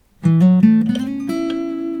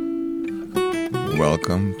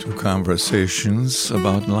welcome to Conversations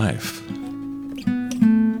About Life.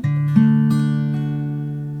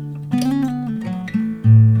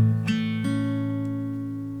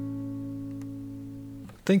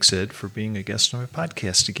 Thanks, Ed, for being a guest on my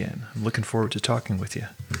podcast again. I'm looking forward to talking with you.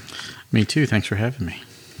 Me too. Thanks for having me.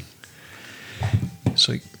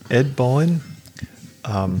 So, Ed Bowen,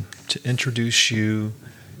 to introduce you,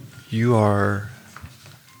 you are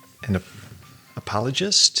an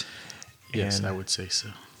apologist? Yes, I would say so.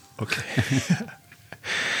 Okay.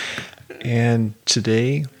 And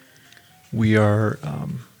today we are,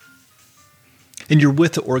 and you're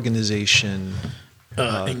with the organization...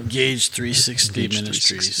 Engage 360 Engage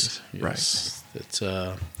Ministries. 360. Yes. Right. It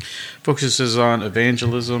focuses on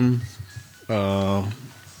evangelism and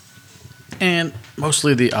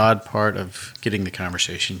mostly the odd part of getting the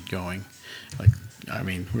conversation going.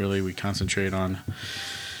 Really we concentrate on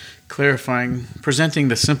clarifying, presenting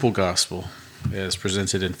the simple gospel as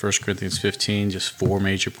presented in 1 Corinthians 15, just 4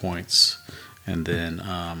 major points, and then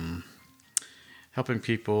helping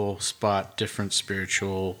people spot different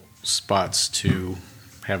spiritual spots to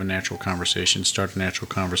have a natural conversation, start a natural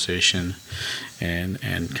conversation, and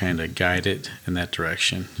kind of guide it in that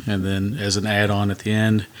direction. And then as an add-on at the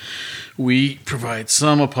end, we provide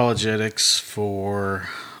some apologetics for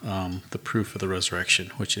the proof of the resurrection,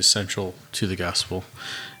 which is central to the gospel,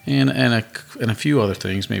 and a few other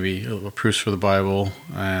things, maybe proofs for the Bible,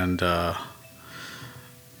 and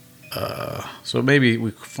so maybe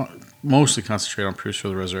we mostly concentrate on proofs for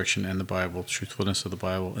the resurrection and the Bible, truthfulness of the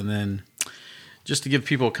Bible, and then just to give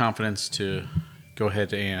people confidence to go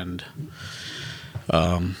ahead and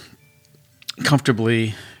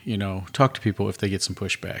comfortably, talk to people if they get some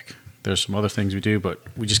pushback. There's some other things we do, but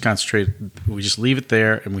we just leave it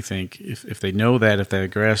there, and we think if they know that, if they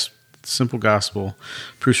grasp the simple gospel,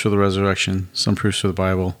 proofs for the resurrection, some proofs for the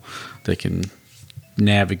Bible, they can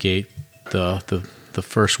navigate the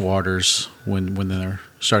first waters when they're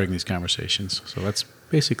starting these conversations. So that's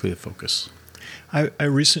basically the focus. I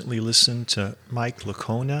recently listened to Mike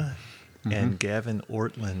Lacona and Gavin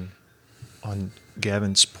Ortlund on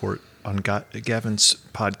Gavin's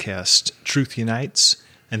podcast, Truth Unites,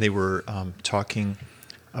 and they were talking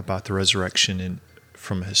about the resurrection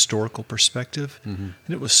from a historical perspective, and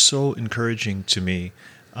it was so encouraging to me.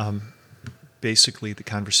 Basically, the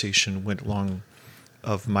conversation went along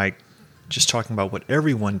of Mike just talking about what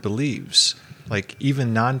everyone believes, like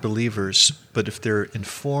even non-believers, but if they're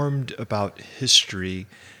informed about history,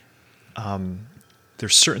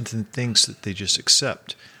 there's certain things that they just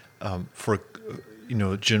accept.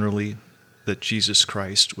 Generally that Jesus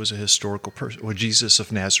Christ was a historical person, or Jesus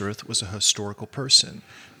of Nazareth was a historical person,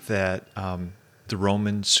 that the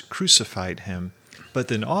Romans crucified him, but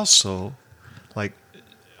then also that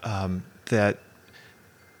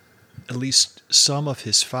at least some of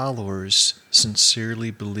his followers sincerely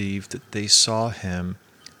believed that they saw him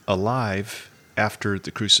alive after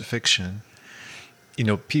the crucifixion.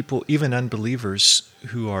 People, even unbelievers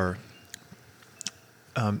who are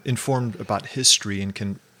informed about history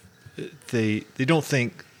and they don't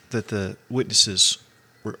think that the witnesses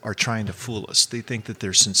are trying to fool us. They think that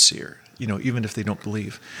they're sincere, even if they don't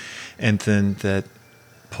believe. And then that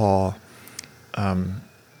Paul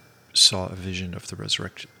saw a vision of the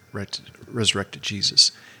resurrected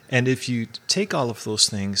Jesus. And if you take all of those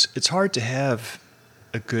things, it's hard to have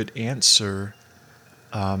a good answer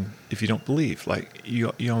if you don't believe. Like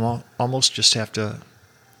you almost just have to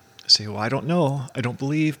say, well, I don't know, I don't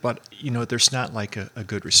believe, but there's not like a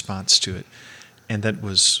good response to it. And that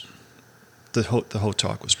was the whole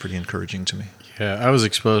talk was pretty encouraging to me. Yeah, I was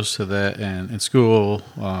exposed to that, and in school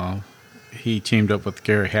he teamed up with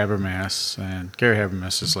Gary Habermas, and Gary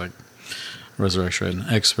Habermas is like resurrection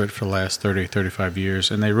expert for the last 35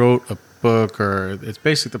 years, and they wrote a book, or it's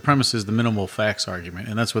basically the premise is the minimal facts argument,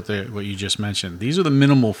 and that's what you just mentioned. These are the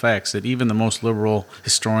minimal facts that even the most liberal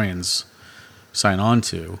historians sign on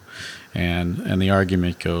to, and the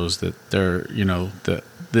argument goes that they're the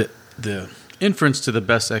inference to the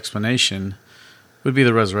best explanation would be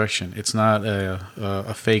the resurrection. It's not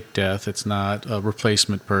a fake death. It's not a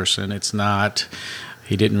replacement person. It's not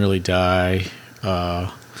he didn't really die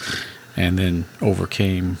and then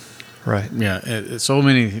overcame. Right. Yeah. So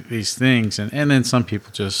many of these things, and then some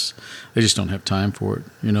people just don't have time for it.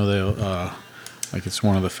 They'll like it's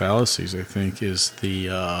one of the fallacies, I think, is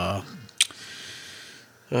the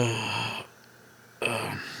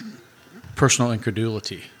personal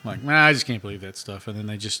incredulity. Like, I just can't believe that stuff, and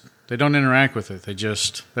then they don't interact with it.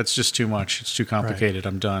 That's just too much. It's too complicated.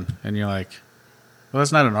 Right. I'm done. And you're like, well,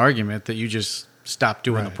 that's not an argument that you just stop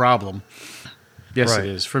doing the problem. Yes, It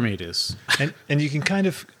is. For me, it is. And you can kind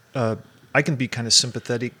of I can be kind of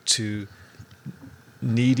sympathetic to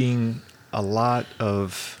needing a lot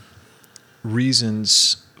of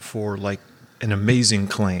reasons for like an amazing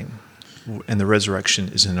claim, and the resurrection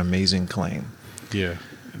is an amazing claim. Yeah,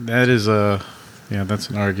 that is that's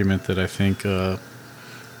an argument that I think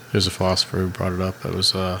there's a philosopher who brought it up. That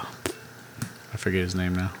was I forget his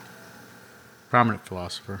name now. Prominent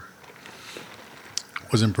philosopher.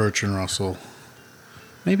 Wasn't Bertrand Russell?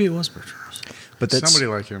 Maybe it was Bertrand Russell. But that's somebody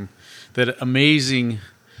like him. That amazing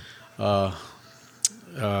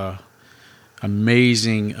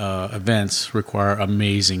events require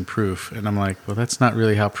amazing proof. And I'm like, well, that's not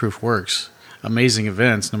really how proof works. Amazing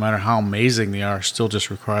events, no matter how amazing they are, still just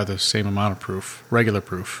require the same amount of proof, regular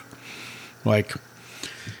proof. Like,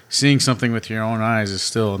 seeing something with your own eyes is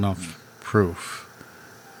still enough proof.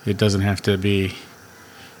 It doesn't have to be,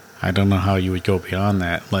 I don't know how you would go beyond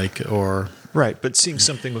that. Right, but seeing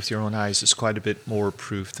something with your own eyes is quite a bit more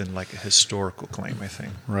proof than like a historical claim, I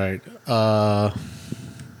think. Right.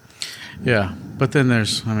 Yeah, but then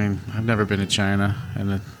I've never been to China,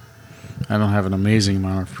 and I don't have an amazing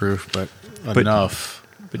amount of proof, but enough.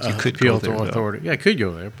 But you could appeal go there, to authority. Yeah, I could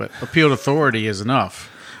go there, but appeal to authority is enough.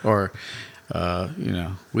 Or, so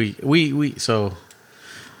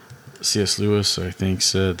C.S. Lewis, I think,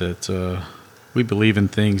 said that we believe in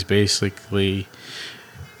things basically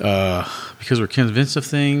because we're convinced of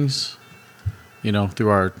things, through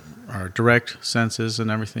our direct senses and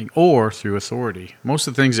everything, or through authority. Most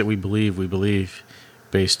of the things that we believe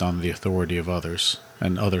based on the authority of others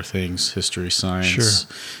and other things, history, science,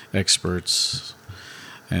 experts.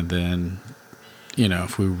 And then,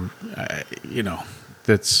 if we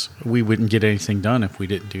we wouldn't get anything done if we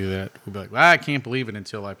didn't do that. We'd be like, well, I can't believe it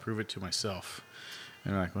until I prove it to myself.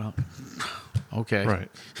 And we're like, well, okay. Right.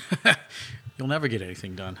 You'll never get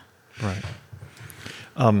anything done. Right.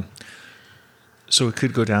 So we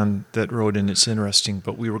could go down that road, and it's interesting,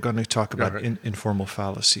 but we were going to talk about informal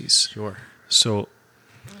fallacies. Sure. So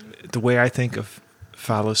the way I think of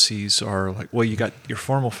fallacies are like, well, you got your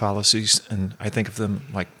formal fallacies, and I think of them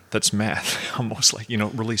like that's math, almost like,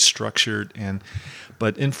 really structured,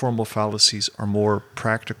 but informal fallacies are more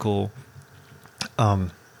practical,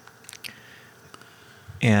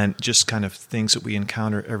 and just kind of things that we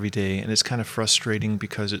encounter every day. And it's kind of frustrating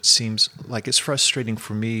because it seems like it's frustrating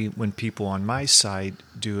for me when people on my side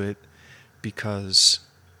do it, because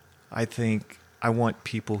I think I want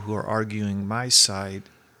people who are arguing my side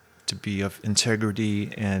to be of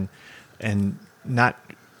integrity and not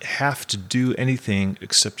have to do anything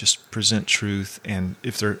except just present truth. And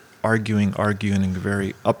if they're arguing in a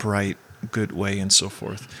very upright, good way and so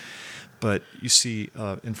forth. But you see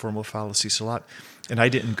informal fallacies a lot. And I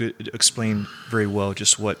didn't explain very well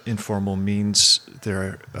just what informal means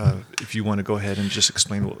there. If you want to go ahead and just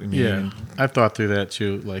explain what we mean. Yeah, I've thought through that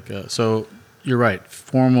too. So you're right.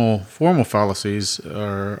 Formal fallacies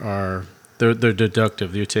are they're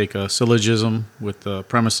deductive. You take a syllogism with the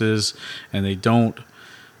premises, and they don't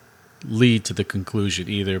lead to the conclusion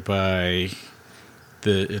either by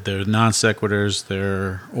they're non sequiturs,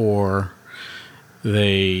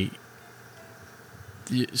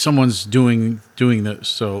 someone's doing the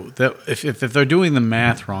so that if they're doing the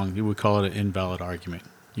math wrong, you would call it an invalid argument.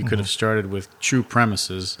 You could have started with true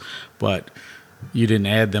premises, but you didn't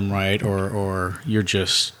add them right, or you're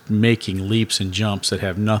just making leaps and jumps that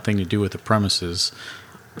have nothing to do with the premises.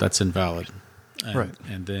 That's invalid. Right.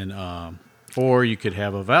 And then, or you could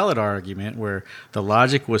have a valid argument where the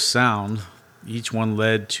logic was sound. Each one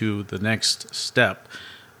led to the next step,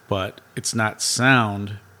 but it's not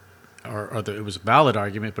sound. It was a valid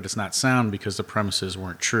argument, but it's not sound because the premises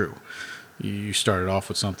weren't true. You started off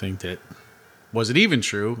with something that wasn't even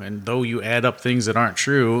true, and though you add up things that aren't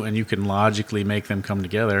true and you can logically make them come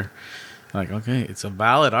together, like, okay, it's a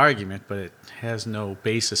valid argument, but it has no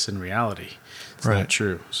basis in reality. It's not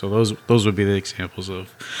true. So those would be the examples of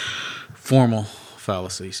formal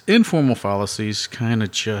fallacies. Informal fallacies kind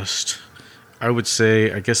of just, I would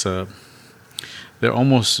say, I guess they're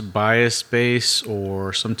almost bias-based,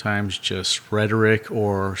 or sometimes just rhetoric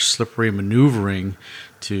or slippery maneuvering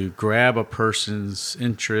to grab a person's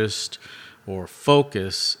interest or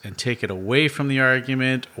focus and take it away from the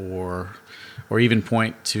argument, or even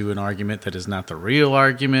point to an argument that is not the real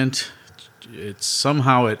argument. It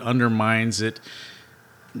undermines it,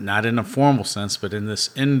 not in a formal sense, but in this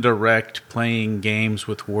indirect playing games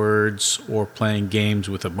with words, or playing games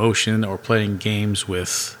with emotion, or playing games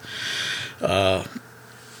with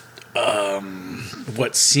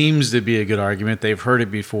what seems to be a good argument. They've heard it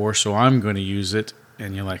before, so I'm going to use it.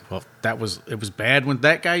 And you're like, well, it was bad when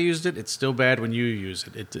that guy used it. It's still bad when you use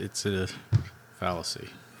it. It's a fallacy.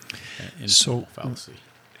 Fallacy.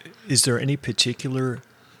 Is there any particular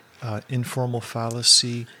informal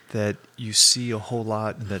fallacy that you see a whole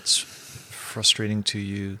lot and that's frustrating to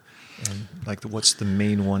you? And like, what's the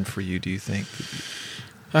main one for you, do you think?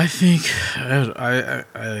 I think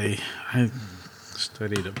I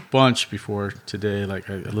studied a bunch before today. Like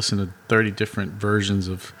I listened to 30 different versions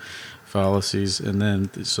of fallacies, and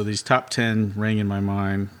then so these top 10 rang in my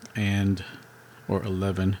mind, or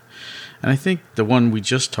 11. And I think the one we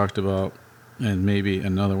just talked about, and maybe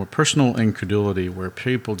another one, personal incredulity, where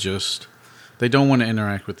people just, they don't want to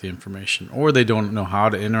interact with the information, or they don't know how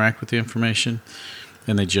to interact with the information,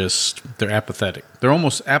 and they're apathetic. They're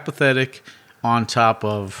almost apathetic on top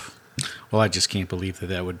of, well, I just can't believe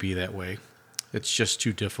that would be that way. It's just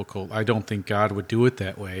too difficult. I don't think God would do it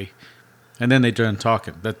that way. And then they're done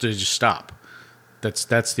talking. They just stop.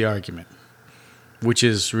 That's the argument. Which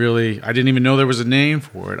is really, I didn't even know there was a name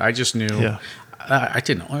for it. I just knew. Yeah. I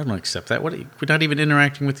don't accept that. We're not even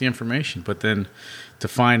interacting with the information. But then to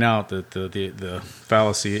find out that the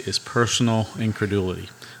fallacy is personal incredulity,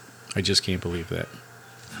 I just can't believe that.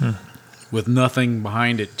 With nothing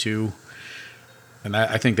behind it too. And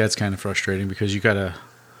I think that's kind of frustrating, because you got to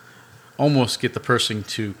almost get the person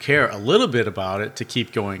to care a little bit about it to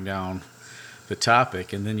keep going down the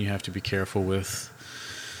topic. And then you have to be careful with,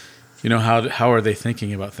 how are they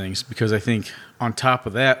thinking about things? Because I think on top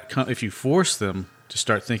of that, if you force them to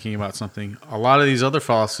start thinking about something, a lot of these other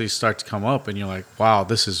fallacies start to come up, and you're like, wow,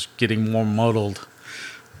 this is getting more muddled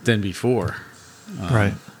than before.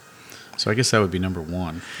 Right. So I guess that would be number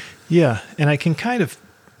one. Yeah, and I can kind of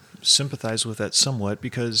sympathize with that somewhat,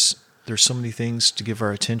 because there's so many things to give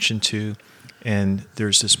our attention to, and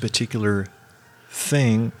there's this particular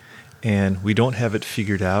thing, and we don't have it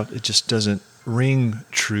figured out. It just doesn't ring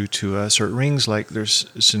true to us, or it rings like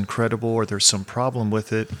it's incredible, or there's some problem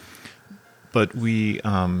with it, but we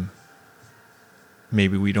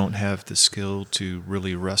maybe we don't have the skill to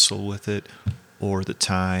really wrestle with it, or the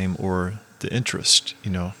time, or the interest.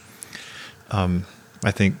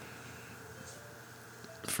 I think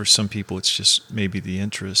for some people it's just maybe the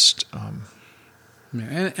interest. And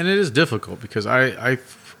it is difficult, because I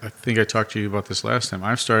think I talked to you about this last time.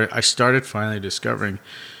 I started finally discovering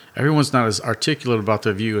everyone's not as articulate about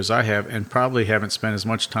their view as I have, and probably haven't spent as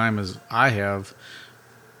much time as I have,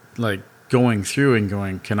 like going through and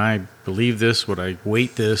going, can I believe this? Would I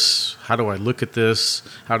weight this? How do I look at this?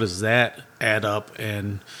 How does that add up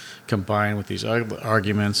and combine with these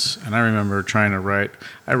arguments? And I remember trying to write.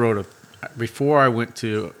 Before I went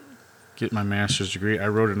to get my master's degree, I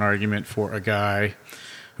wrote an argument for a guy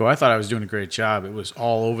who I thought I was doing a great job. It was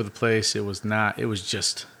all over the place.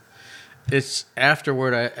 It's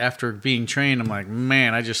afterward, after being trained, I'm like,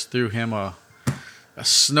 man, I just threw him a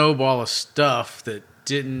snowball of stuff that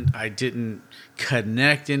I didn't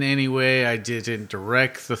connect in any way. I didn't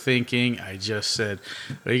direct the thinking. I just said,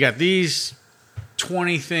 well, you got these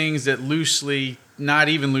 20 things that not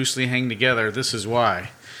even loosely hang together. This is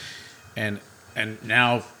why. And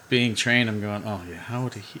now being trained, I'm going, oh yeah,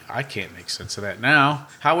 I can't make sense of that now.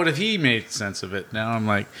 How would have he made sense of it? Now I'm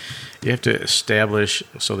like, you have to establish,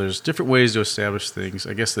 so there's different ways to establish things.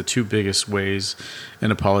 I guess the two biggest ways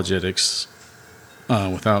in apologetics,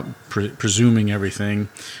 without presuming everything,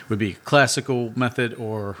 would be classical method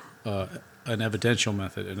or an evidential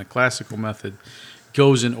method. And a classical method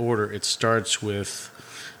goes in order. It starts with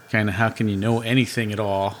kind of how can you know anything at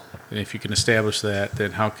all? And if you can establish that,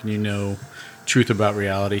 then how can you know truth about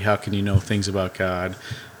reality? How can you know things about God?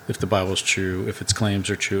 If the Bible's true, if its claims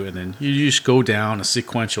are true, and then you just go down a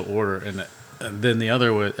sequential order. And then the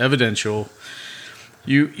other way, evidential,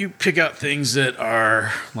 you pick out things that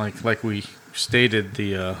are like we stated,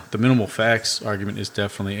 the minimal facts argument is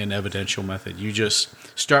definitely an evidential method. You just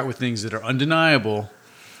start with things that are undeniable,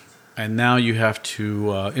 and now you have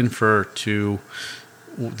to infer to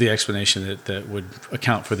the explanation that would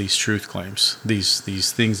account for these truth claims,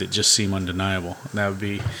 these things that just seem undeniable. And that would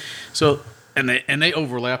be so, and they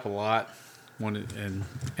overlap a lot. And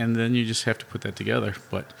then you just have to put that together.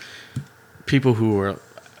 But people who are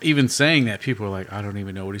even saying that, people are like, I don't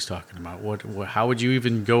even know what he's talking about. What how would you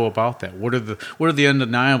even go about that? What are the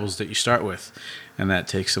undeniables that you start with? And that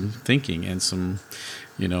takes some thinking and some,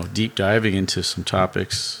 deep diving into some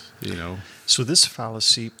topics. So this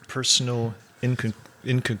fallacy, personal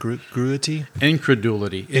incongruity?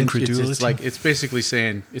 Incredulity. Incredulity? It's basically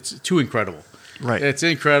saying it's too incredible. Right. It's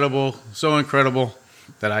incredible, so incredible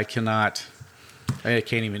that I can't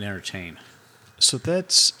even entertain. So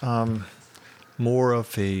that's more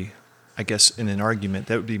of I guess in an argument,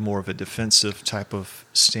 that would be more of a defensive type of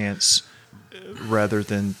stance rather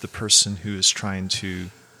than the person who is trying to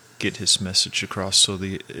get his message across. So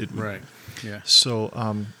Right. Yeah. So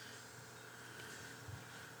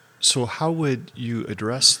so how would you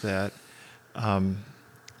address that?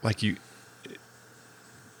 Like you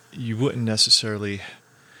wouldn't necessarily.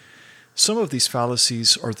 Some of these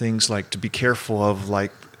fallacies are things like to be careful of,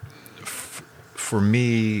 like for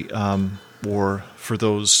me, or for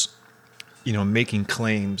those, making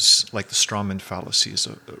claims, like the strawman fallacy is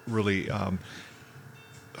a really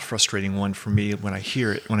frustrating one for me when I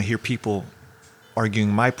hear it. When I hear people arguing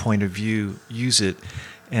my point of view, use it,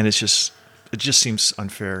 and it just seems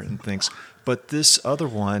unfair and things. But this other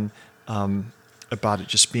one, about it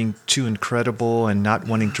just being too incredible and not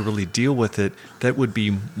wanting to really deal with it, that would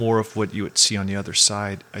be more of what you would see on the other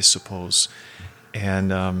side, I suppose.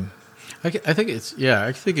 And I think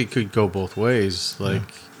I think it could go both ways.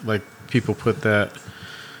 Like people put that.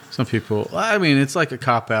 Some people. I mean, it's like a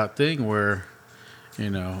cop out thing where,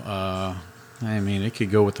 it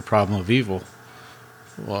could go with the problem of evil.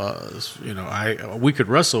 Was we could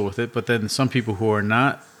wrestle with it, but then some people who are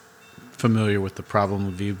not familiar with the problem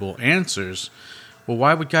of evil answers, well,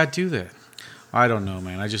 why would God do that? I don't know,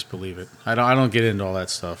 man. I just believe it. I don't get into all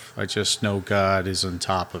that stuff. I just know God is on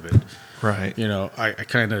top of it. Right. I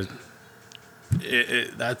kind of.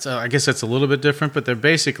 That's I guess that's a little bit different, but they're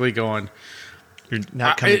basically going. You're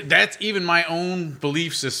not that's even my own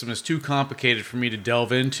belief system is too complicated for me to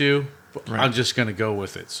delve into. Right. I'm just going to go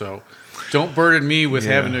with it. So, don't burden me with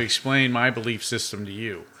having to explain my belief system to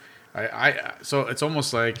you. So it's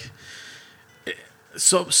almost like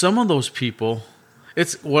some of those people.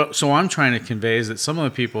 So I'm trying to convey is that some of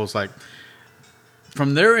the people is like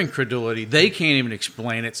from their incredulity they can't even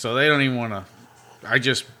explain it, so they don't even want to.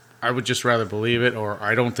 I would just rather believe it, or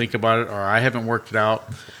I don't think about it, or I haven't worked it out.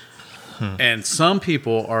 And some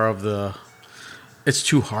people are it's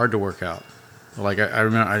too hard to work out. Like I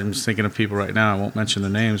remember, I'm just thinking of people right now. I won't mention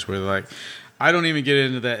their names. Where they're like, I don't even get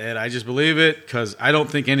into that, Ed. I just believe it because I don't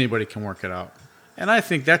think anybody can work it out. And I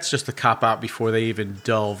think that's just a cop out before they even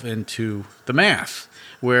delve into the math.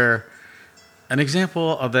 Where an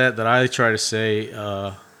example of that I try to say,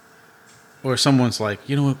 where someone's like,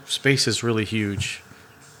 space is really huge.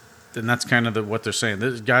 And that's kind of what they're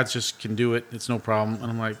saying. God just can do it. It's no problem.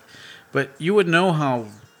 And I'm like, but you would know how,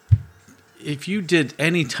 if you did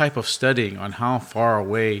any type of studying on how far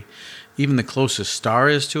away even the closest star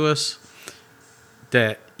is to us,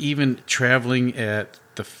 that even traveling at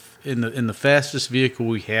in the fastest vehicle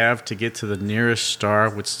we have to get to the nearest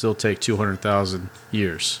star would still take 200,000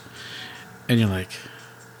 years. And you're like,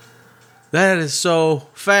 that is so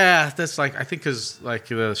fast. That's like, I think because like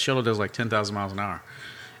the shuttle does like 10,000 miles an hour.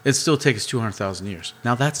 It still takes 200,000 years.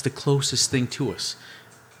 Now that's the closest thing to us.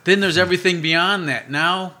 Then there's everything beyond that.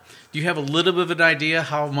 Now, do you have a little bit of an idea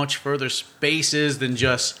how much further space is than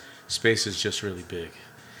just space is just really big?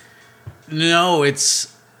 No,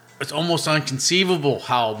 it's almost inconceivable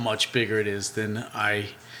how much bigger it is than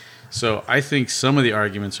So I think some of the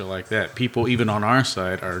arguments are like that. People, even on our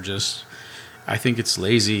side, are just. I think it's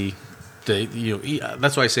lazy.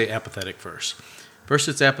 That's why I say apathetic first. First,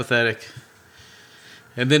 it's apathetic.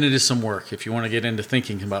 And then it is some work. If you want to get into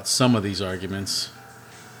thinking about some of these arguments,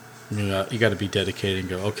 you got to be dedicated and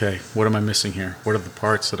go, okay, what am I missing here? What are the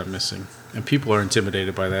parts that I'm missing? And people are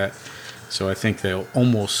intimidated by that. So I think they'll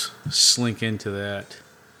almost slink into that.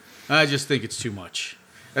 I just think it's too much.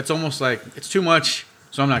 It's almost like, it's too much,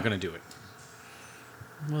 so I'm not going to do it.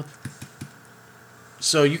 Well,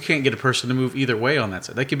 so you can't get a person to move either way on that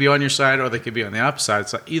side. They could be on your side or they could be on the opposite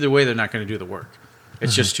side. Either way, they're not going to do the work.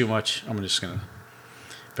 It's just too much. I'm just going to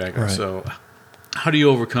back up. Right. So how do you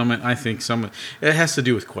overcome it? I think it has to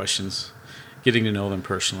do with questions, getting to know them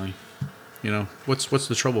personally. What's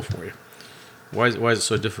the trouble for you? Why is it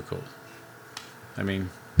so difficult? I mean,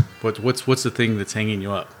 what's the thing that's hanging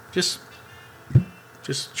you up? Just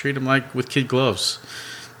treat them like with kid gloves.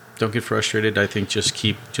 Don't get frustrated. I think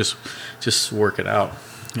just work it out.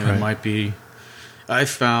 Right. It might be. I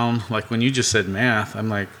found like when you just said math, I'm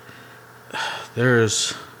like, you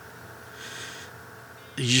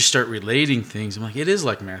just start relating things. I'm like, it is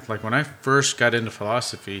like math. Like when I first got into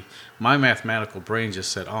philosophy, my mathematical brain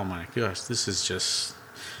just said, oh my gosh, this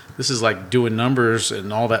is like doing numbers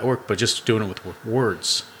and all that work, but just doing it with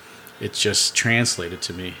words. It just translated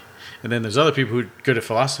to me. And then there's other people who are good at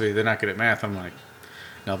philosophy, they're not good at math. I'm like,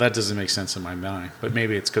 no, that doesn't make sense in my mind. But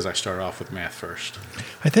maybe it's because I started off with math first.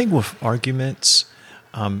 I think with arguments,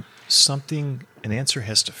 an answer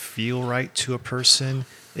has to feel right to a person.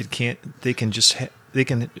 They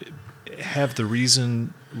can have the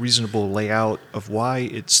reasonable layout of why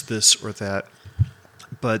it's this or that,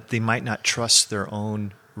 but they might not trust their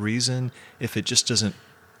own reason if it just doesn't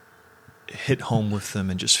hit home with them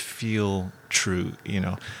and just feel true,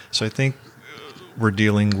 So I think we're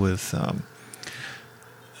dealing with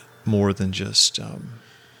more than just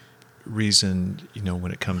reason,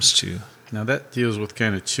 when it comes to. Now that deals with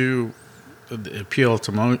kind of two, the appeal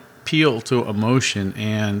to emotion,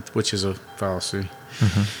 and which is a fallacy,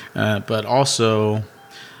 but also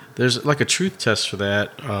there's like a truth test for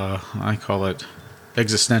that. I call it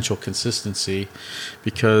existential consistency,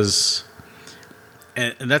 because,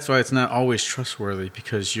 and that's why it's not always trustworthy,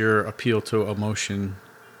 because your appeal to emotion,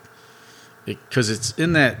 because it's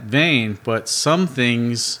in that vein. But some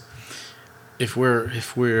things, if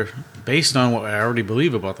we're based on what I already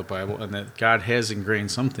believe about the Bible, and that God has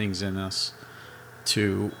ingrained some things in us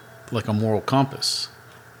to like a moral compass,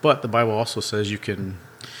 but the Bible also says you can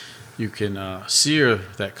sear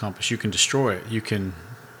that compass, you can destroy it, you can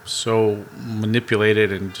so manipulate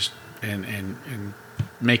it and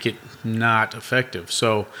make it not effective.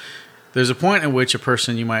 So there's a point at which a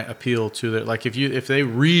person, you might appeal to that, like if they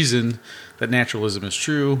reason that naturalism is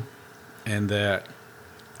true and that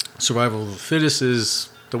survival of the fittest is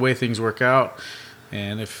the way things work out,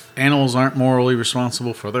 and if animals aren't morally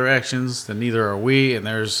responsible for their actions, then neither are we. And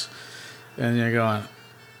you're going,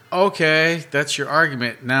 okay, that's your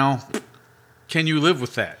argument. Now, can you live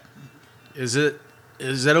with that? Is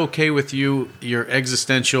that okay with you? Your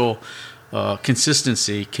existential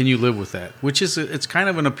consistency, can you live with that? Which is, it's kind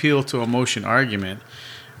of an appeal to emotion argument,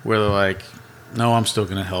 where they're like, no, I'm still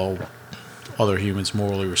going to hold other humans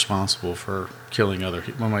morally responsible for killing other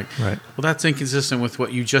people. I'm like, right. Well, that's inconsistent with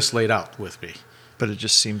what you just laid out with me. But it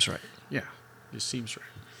just seems right. Yeah, it seems right.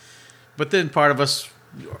 But then part of us,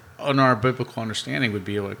 on our biblical understanding, would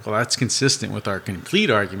be like, well, that's consistent with our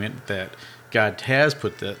complete argument that God has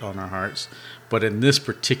put that on our hearts. But in this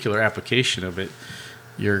particular application of it,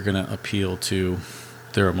 you're going to appeal to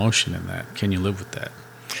their emotion in that. Can you live with that?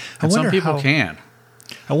 And some people can.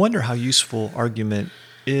 I wonder how useful argument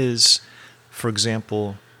is. For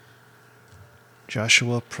example,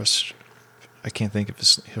 Joshua, I can't think of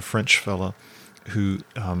a French fellow who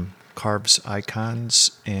carves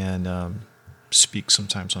icons and speaks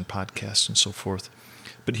sometimes on podcasts and so forth.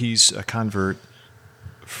 But he's a convert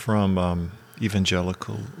from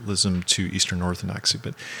evangelicalism to Eastern Orthodoxy.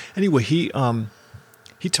 But anyway, he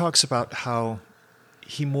talks about how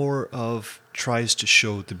he more of tries to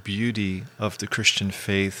show the beauty of the Christian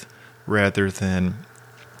faith rather than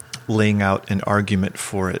laying out an argument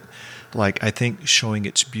for it. Like, I think showing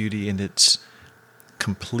its beauty and its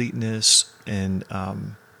completeness, and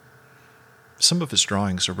some of his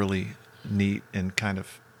drawings are really neat and kind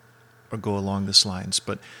of go along this lines,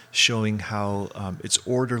 but showing how it's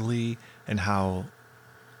orderly and how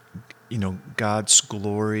God's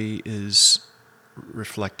glory is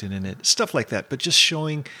reflected in it, stuff like that. But just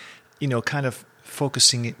showing, kind of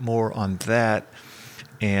focusing it more on that,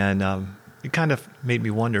 and it kind of made me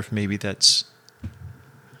wonder if maybe that's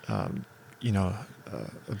a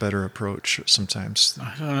better approach sometimes.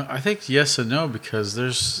 I don't know. I think yes and no, because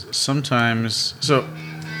there's sometimes. So,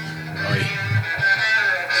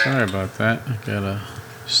 sorry about that. I got a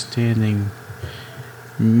standing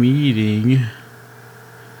meeting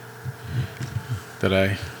that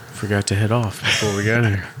I forgot to head off before we got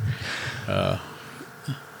here.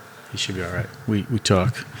 He should be all right. We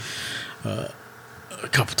talk a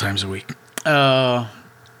couple times a week.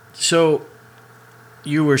 So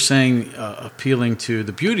you were saying appealing to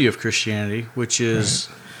the beauty of Christianity, which is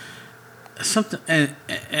something,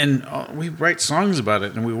 and we write songs about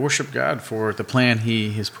it, and we worship God for the plan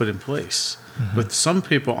He has put in place. Mm-hmm. But some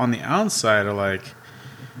people on the outside are like,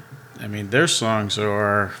 I mean, their songs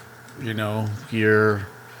are, your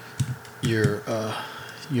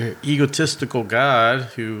egotistical God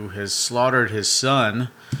who has slaughtered His Son,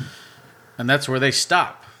 and that's where they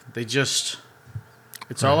stop. They just,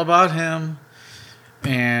 it's all about Him.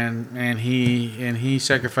 And he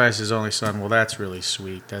sacrificed His only Son. Well, that's really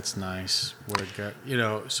sweet. That's nice. What a God,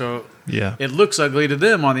 So yeah, it looks ugly to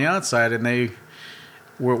them on the outside, and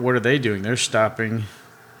what are they doing? They're stopping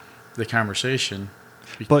the conversation.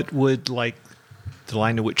 But would The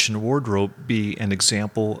Lion, the Witch, and the Wardrobe be an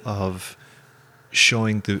example of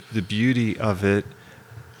showing the beauty of it,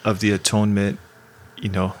 of the atonement,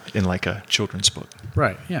 in like a children's book?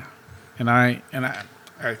 Right. Yeah. And I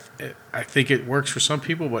think it works for some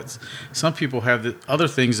people, but some people have the other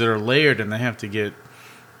things that are layered, and they have to get,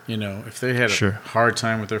 if they had a hard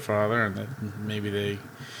time with their father, and that maybe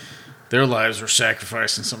their lives were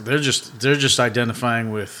sacrificed and something, they're just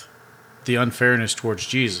identifying with the unfairness towards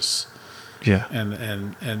Jesus. Yeah.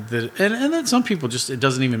 And then some people just, it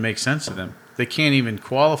doesn't even make sense to them. They can't even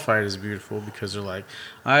qualify it as beautiful because they're like,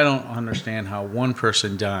 I don't understand how one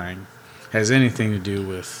person dying has anything to do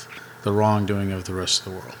with the wrongdoing of the rest of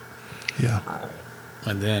the world. Yeah.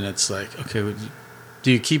 And then it's like, okay,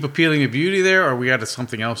 do you keep appealing to beauty there, or we got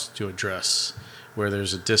something else to address where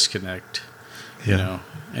there's a disconnect? Yeah. You know,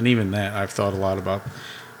 and even that, I've thought a lot about,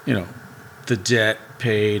 you know, the debt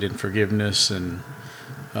paid and forgiveness, and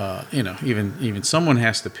you know, even someone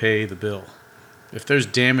has to pay the bill. If there's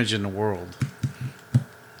damage in the world,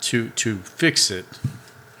 to fix it,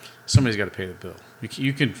 somebody's got to pay the bill.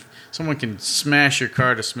 Someone can smash your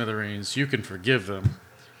car to smithereens. You can forgive them.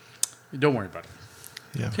 Don't worry about it.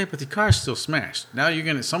 Yeah. Okay, but the car's still smashed. Now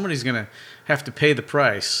somebody's gonna have to pay the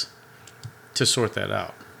price to sort that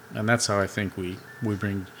out, and that's how I think we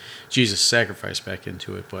bring Jesus' sacrifice back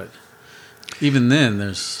into it. But even then,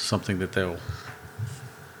 there's something that they'll.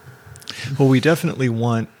 Well, we definitely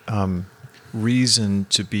want reason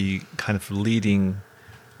to be kind of leading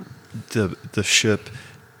the ship,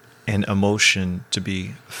 and emotion to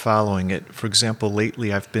be following it. For example,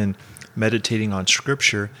 lately I've been meditating on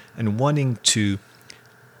Scripture and wanting to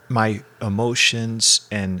my emotions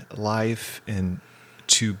and life and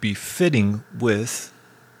to be fitting with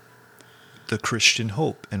the Christian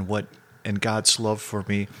hope and God's love for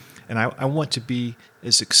me. And I want to be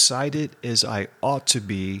as excited as I ought to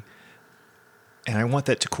be, and I want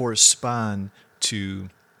that to correspond to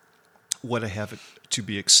what I have to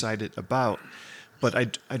be excited about. But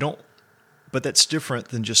I don't. But that's different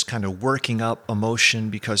than just kind of working up emotion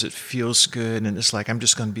because it feels good, and it's like I'm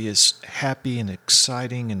just going to be as happy and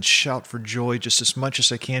exciting and shout for joy just as much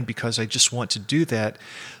as I can because I just want to do that.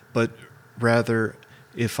 But rather,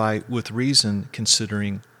 if I, with reason,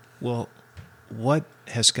 considering, well, what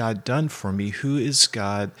has God done for me? Who is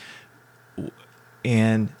God?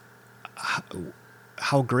 And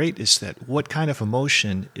how great is that? What kind of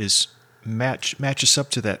emotion matches up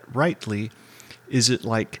to that rightly? Is it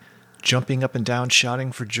like jumping up and down,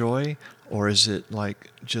 shouting for joy, or is it like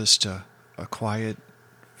just a quiet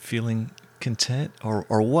feeling content, or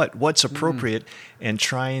what? What's appropriate? And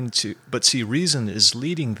trying to, but see, reason is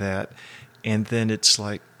leading that, and then it's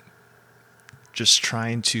like just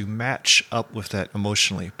trying to match up with that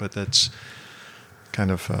emotionally. But that's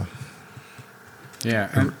kind of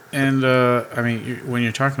Yeah, and I mean, when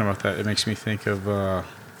you're talking about that, it makes me think of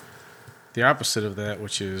the opposite of that,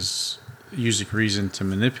 which is using reason to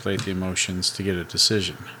manipulate the emotions to get a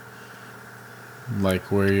decision. Like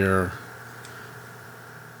where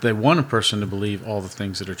they want a person to believe all the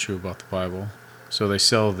things that are true about the Bible, so they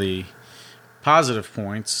sell the positive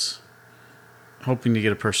points, hoping to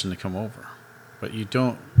get a person to come over. But you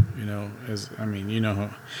don't, I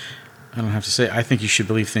don't have to say, I think you should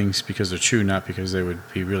believe things because they're true, not because they would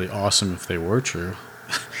be really awesome if they were true.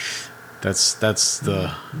 That's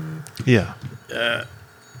the... Yeah.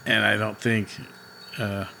 And I don't think...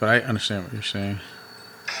 but I understand what you're saying.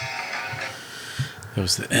 That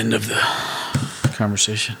was the end of the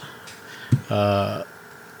conversation.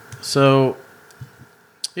 So,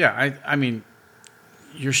 yeah, I mean,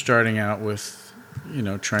 you're starting out with,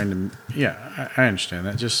 trying to... Yeah, I understand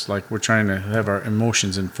that. Just like we're trying to have our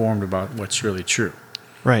emotions informed about what's really true.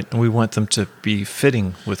 Right, and we want them to be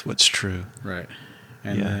fitting with what's true. Right.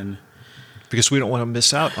 And then... Because we don't want to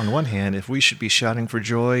miss out, on one hand. If we should be shouting for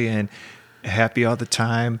joy and happy all the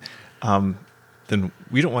time, then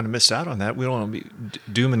we don't want to miss out on that. We don't want to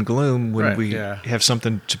be doom and gloom when we have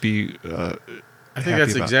something to be I think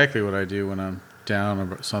that's exactly what I do when I'm down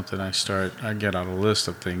about something. I get out a list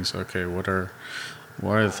of things. Okay, what are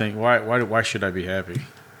the things? Why should I be happy?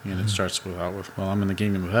 And it starts with, well, I'm in the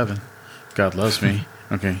kingdom of heaven. God loves me.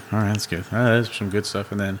 Okay, all right, that's good. That's some good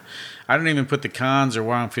stuff. And then I don't even put the cons or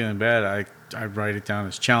why I'm feeling bad. I write it down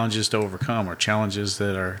as challenges to overcome, or challenges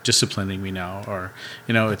that are disciplining me now, or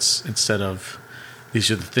it's instead of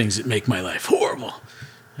these are the things that make my life horrible.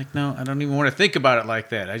 Like, no, I don't even want to think about it like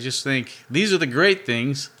that. I just think these are the great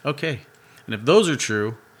things. Okay, and if those are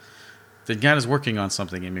true, then God is working on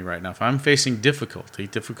something in me right now. If I'm facing difficulty,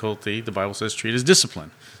 the Bible says treat as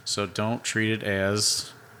discipline. So don't treat it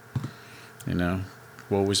as,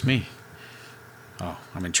 woe is me. Oh,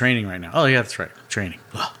 I'm in training right now. Oh, yeah, that's right. Training.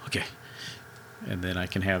 Oh, okay. And then I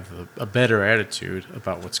can have a better attitude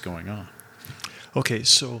about what's going on. Okay,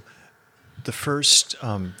 so the first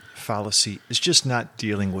fallacy is just not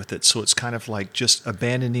dealing with it. So it's kind of like just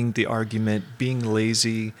abandoning the argument, being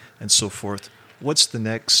lazy, and so forth. What's the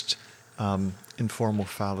next informal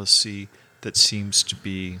fallacy that seems to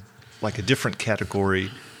be like a different category,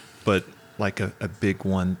 but like a big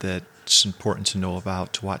one that's important to know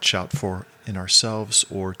about, to watch out for in ourselves,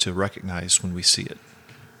 or to recognize when we see it?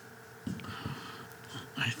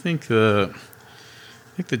 I think the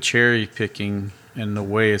cherry picking and the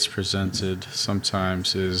way it's presented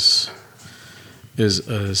sometimes is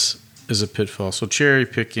is a pitfall. So cherry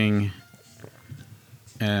picking,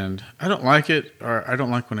 and I don't like it, or I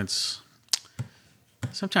don't like when it's.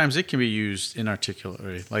 Sometimes it can be used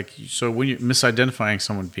inarticulately, like so when you're misidentifying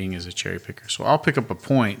someone being as a cherry picker. So I'll pick up a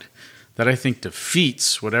point that I think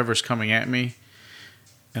defeats whatever's coming at me,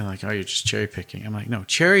 and like, oh, you're just cherry picking. I'm like, no,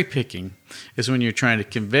 cherry picking is when you're trying to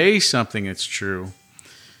convey something that's true,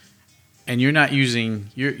 and you're not using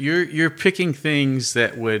you're picking things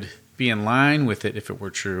that would be in line with it if it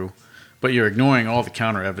were true, but you're ignoring all the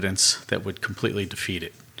counter evidence that would completely defeat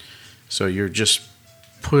it. So you're just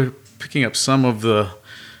picking up some of the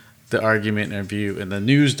argument and view, and the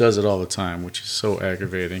news does it all the time, which is so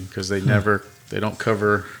aggravating because they don't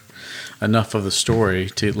cover enough of the story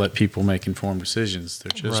to let people make informed decisions.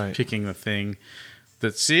 They're just picking the thing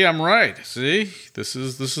that, see, I'm right. See, this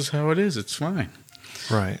is how it is. It's fine.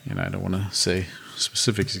 Right. And I don't want to say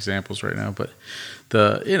specific examples right now, but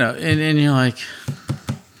and you're like,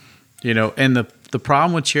 and the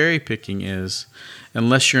problem with cherry picking is,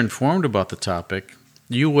 unless you're informed about the topic,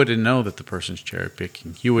 you wouldn't know that the person's cherry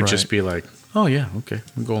picking. You would just be like, oh yeah, okay,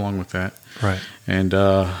 we'll go along with that. Right. And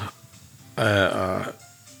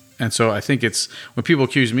and so I think it's when people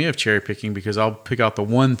accuse me of cherry picking because I'll pick out the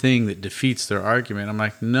one thing that defeats their argument. I'm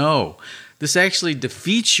like, no, this actually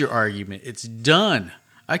defeats your argument. It's done.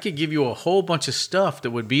 I could give you a whole bunch of stuff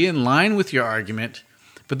that would be in line with your argument,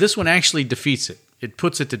 but this one actually defeats it. It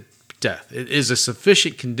puts it to death. It is a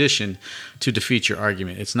sufficient condition to defeat your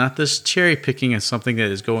argument. It's not this cherry picking as something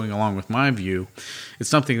that is going along with my view. It's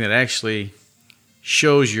something that actually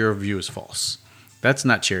shows your view is false. That's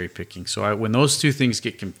not cherry picking. So when those two things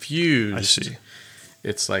get confused, I see.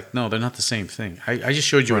 It's like, no, they're not the same thing. I just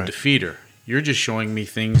showed you a defeater. You're just showing me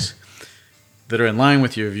things that are in line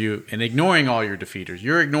with your view and ignoring all your defeaters.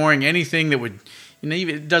 You're ignoring anything that would,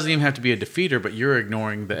 it doesn't even have to be a defeater, but you're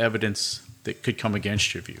ignoring the evidence that could come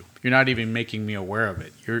against your view. You're not even making me aware of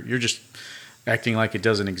it. You're just acting like it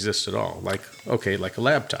doesn't exist at all. Like, okay, like a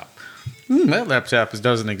laptop. That laptop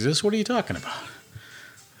doesn't exist. What are you talking about?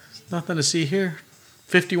 There's nothing to see here.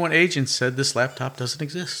 51 agents said this laptop doesn't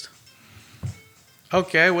exist.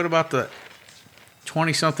 Okay, what about the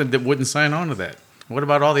 20-something that wouldn't sign on to that? What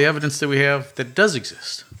about all the evidence that we have that does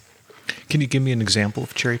exist? Can you give me an example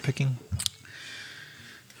of cherry picking?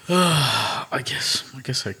 I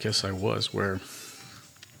guess I was where.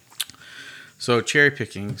 So cherry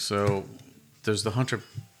picking. So there's the Hunter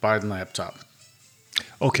Biden laptop.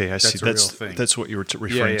 Okay, I see. That's a real thing. That's what you were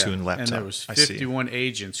referring to in laptop. And there was 51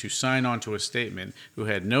 agents who signed on to a statement who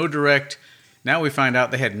had no direct. Now we find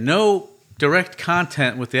out they had no direct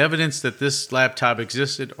content with the evidence that this laptop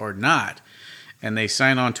existed or not, and they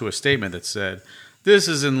signed on to a statement that said, "This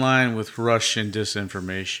is in line with Russian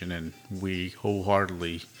disinformation, and we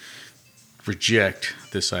wholeheartedly reject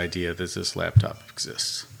this idea that this laptop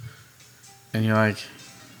exists." And you're like,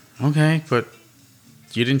 okay, but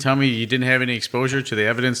you didn't tell me you didn't have any exposure to the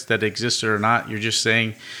evidence that existed or not. You're just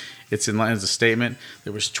saying it's in line as a statement.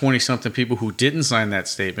 There was 20-something people who didn't sign that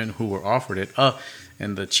statement who were offered it.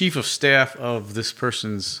 And the chief of staff of this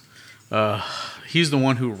person's, he's the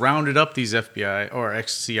one who rounded up these FBI or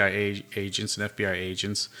ex-CIA agents and FBI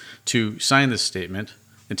agents to sign this statement,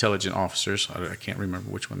 intelligence officers. I can't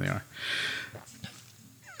remember which one they are.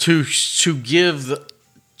 To give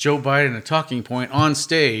Joe Biden a talking point on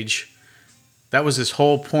stage. That was his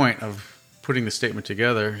whole point of putting the statement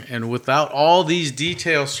together. And without all these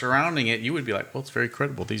details surrounding it, you would be like, well, it's very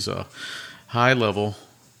credible. These high-level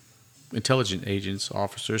intelligence agents,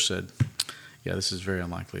 officers said, yeah, this is very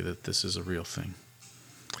unlikely that this is a real thing.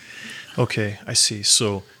 Okay, I see.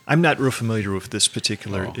 So I'm not real familiar with this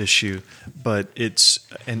particular issue, but it's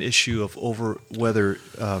an issue of whether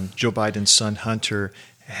Joe Biden's son, Hunter,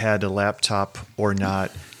 had a laptop or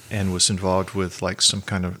not, and was involved with like some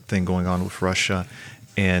kind of thing going on with Russia,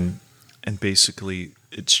 and basically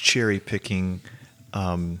it's cherry picking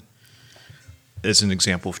as an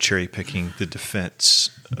example of cherry picking the defense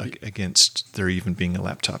against there even being a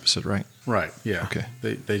laptop. Is that right? Right. Yeah. Okay.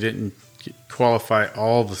 They didn't qualify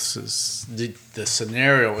all the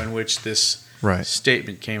scenario in which this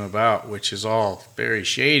statement came about, which is all very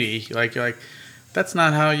shady. Like that's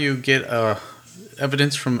not how you get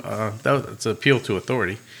evidence from that's appeal to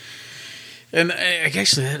authority. And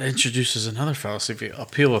actually, that introduces another fallacy of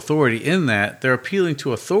appeal authority in that they're appealing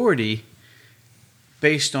to authority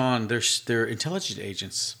based on their intelligence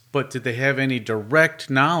agents. But did they have any direct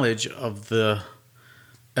knowledge of the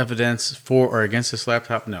evidence for or against this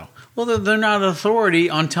laptop? No. Well, they're not authority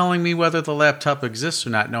on telling me whether the laptop exists or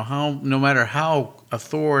not. No matter how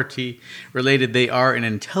authority related they are in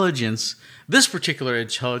intelligence, this particular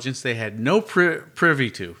intelligence they had no privy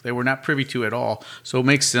to. They were not privy to at all. So it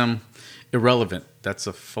makes them irrelevant. That's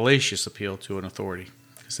a fallacious appeal to an authority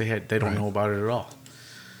because they don't know about it at all.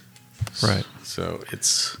 Right. So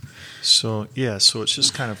it's it's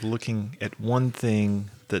just kind of looking at one thing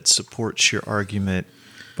that supports your argument,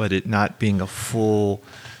 but it not being a full,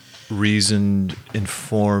 reasoned,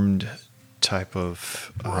 informed type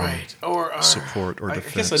of support or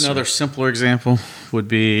defense. I guess another simpler example would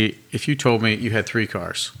be if you told me you had 3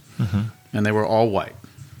 cars and they were all white,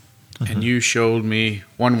 and you showed me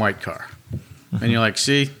one white car, and you're like,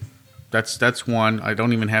 "See, that's one. I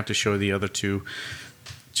don't even have to show the other 2.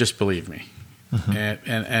 Just believe me."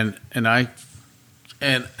 And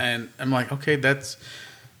I'm like, okay, that's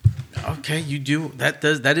okay. You do that.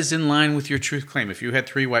 That is in line with your truth claim. If you had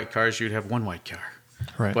 3 white cars, you'd have 1 white car.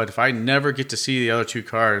 Right. But if I never get to see the other 2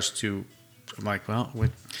 cars, I'm like, well,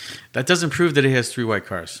 that doesn't prove that it has 3 white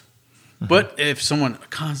cars. But if someone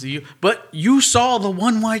constantly, but you saw the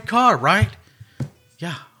 1 white car, right?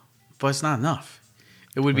 Yeah, but it's not enough.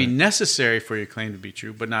 It would be necessary for your claim to be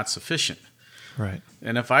true, but not sufficient. Right.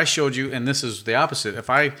 And if I showed you, and this is the opposite, if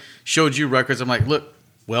I showed you records, I'm like, look,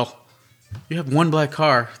 well, you have 1 black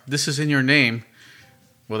car. This is in your name.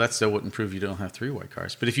 Well, that still wouldn't prove you don't have 3 white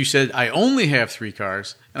cars. But if you said I only have 3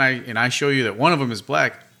 cars, and I show you that one of them is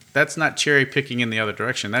black, that's not cherry picking in the other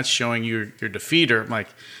direction. That's showing you your defeater. I'm like,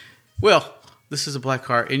 well, this is a black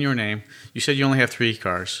car in your name. You said you only have 3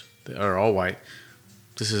 cars that are all white.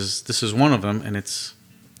 This is one of them, and it's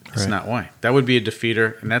not white. That would be a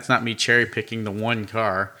defeater, and that's not me cherry picking the 1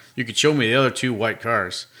 car. You could show me the other 2 white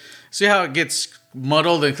cars. See how it gets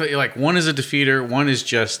muddled and like one is a defeater, one is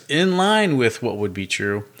just in line with what would be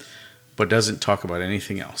true, but doesn't talk about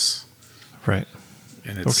anything else. Right.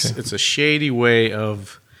 And it's a shady way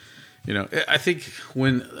of, I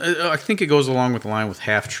think it goes along with the line with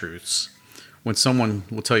half truths. When someone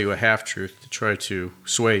will tell you a half truth to try to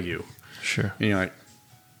sway you, Sure. and you're like,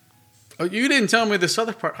 "Oh, you didn't tell me this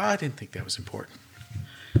other part. I didn't think that was important."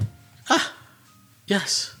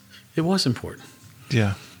 Yes, it was important.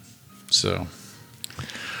 Yeah. So,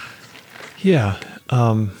 yeah,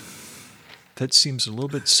 that seems a little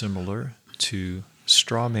bit similar to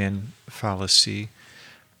straw man fallacy.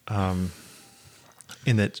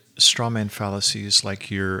 In that straw man fallacy is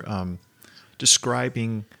like you're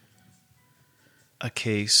describing a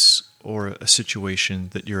case or a situation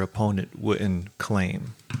that your opponent wouldn't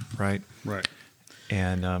claim, right? right.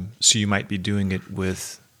 And so you might be doing it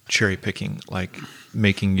with cherry picking, like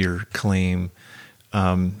making your claim,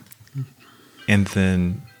 and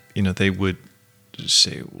then they would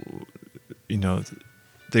say,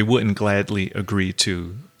 they wouldn't gladly agree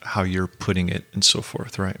to how you're putting it and so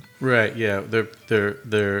forth, right? Right, yeah.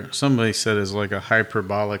 They're somebody said is like a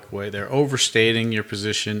hyperbolic way. They're overstating your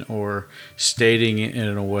position or stating it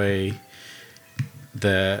in a way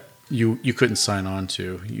that you couldn't sign on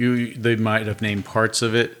to. They might have named parts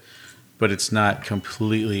of it, but it's not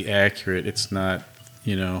completely accurate. It's not,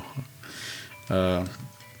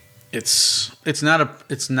 it's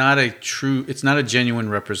not a genuine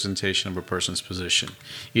representation of a person's position,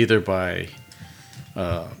 either by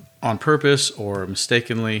on purpose or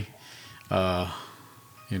mistakenly. That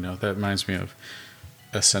reminds me of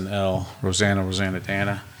SNL, Rosanna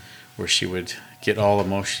Dana, where she would get all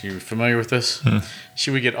emotional. You familiar with this? She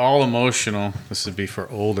would get all emotional. This would be for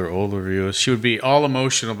older viewers. She would be all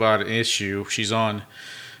emotional about an issue. She's on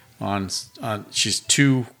she's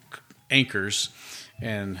 2 anchors,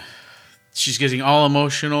 and she's getting all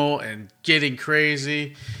emotional and getting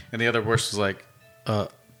crazy. And the other voice was like,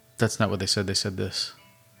 that's not what they said. They said this.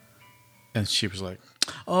 And she was like,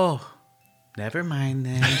 oh, never mind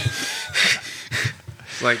then.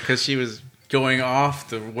 Like, because she was going off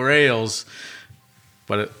the rails,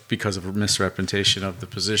 but because of her misrepresentation of the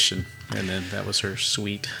position. And then that was her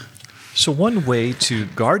sweet. So one way to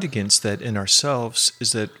guard against that in ourselves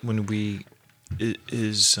is that when we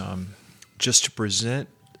just to present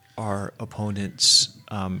our opponent's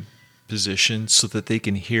position so that they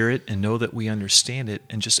can hear it and know that we understand it,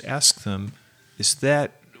 and just ask them, is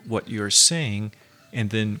that what you're saying? And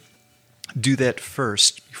then do that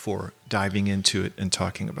first before diving into it and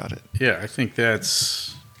talking about it. Yeah, I think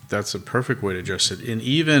that's a perfect way to address it. And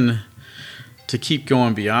even to keep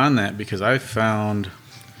going beyond that, because I found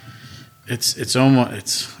it's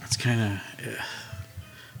kind of,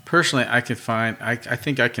 personally, I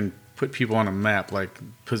think I can put people on a map. Like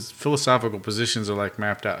philosophical positions are like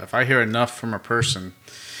mapped out. If I hear enough from a person,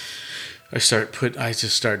 I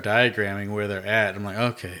just start diagramming where they're at. I'm like,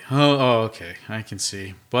 okay, okay, I can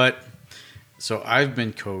see. But so I've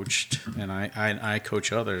been coached, and I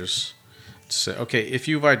coach others to say, okay, if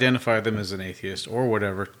you've identified them as an atheist or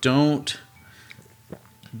whatever, don't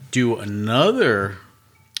do another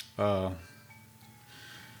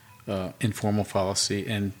informal fallacy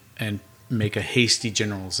and make a hasty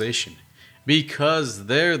generalization. Because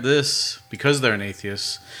they're an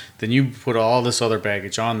atheist, then you put all this other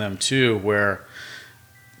baggage on them too, where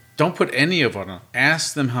don't put any of it on them.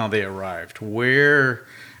 Ask them how they arrived. Where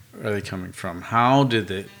are they coming from? How did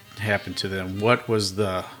it happen to them? What was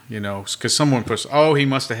because someone puts, oh, he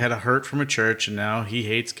must have had a hurt from a church and now he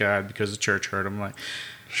hates God because the church hurt him. Like,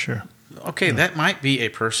 sure. Okay, that might be a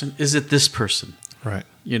person. Is it this person? Right.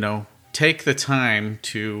 Take the time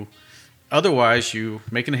to... Otherwise, you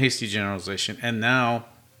making a hasty generalization, and now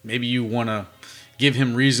maybe you want to give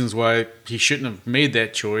him reasons why he shouldn't have made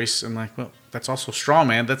that choice. And like, well, that's also straw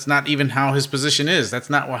man. That's not even how his position is. That's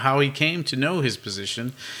not how he came to know his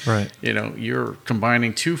position. Right. You're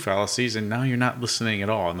combining two fallacies, and now you're not listening at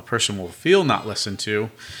all, and the person will feel not listened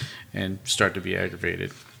to, and start to be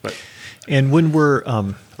aggravated. And when we're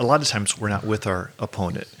a lot of times we're not with our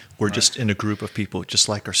opponent. We're just in a group of people just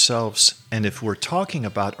like ourselves. And if we're talking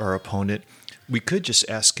about our opponent, we could just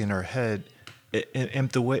ask in our head,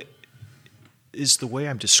 the way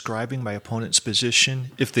I'm describing my opponent's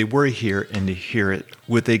position, if they were here and to hear it,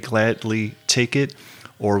 would they gladly take it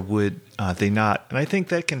or would they not? And I think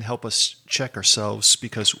that can help us check ourselves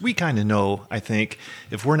because we kind of know, I think,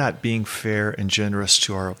 if we're not being fair and generous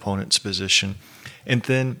to our opponent's position. And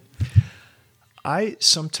then I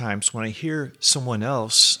sometimes, when I hear someone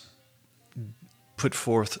else put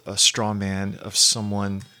forth a straw man of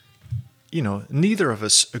someone, neither of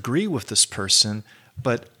us agree with this person,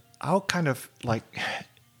 but I'll kind of like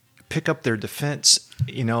pick up their defense,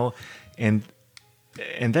 and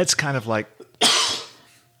that's kind of like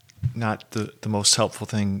not the most helpful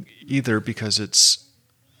thing either because it's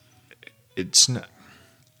not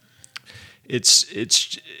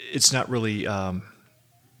really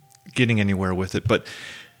getting anywhere with it, but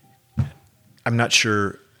I'm not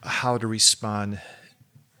sure how to respond,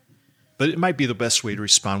 but it might be the best way to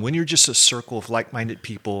respond when you're just a circle of like-minded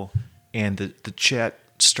people and the chat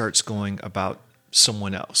starts going about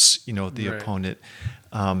someone else, the right. opponent.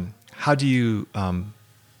 How do you, kind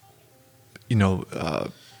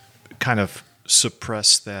of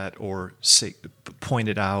suppress that or point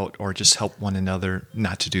it out or just help one another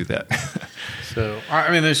not to do that? So,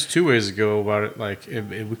 there's two ways to go about it. Like,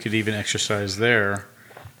 if we could even exercise there.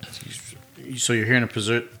 So you're hearing a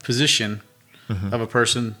position of a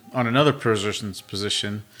person on another person's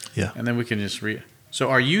position, and then we can just read. So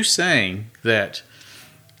are you saying that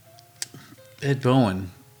Ed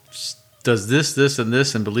Bowen does this, this, and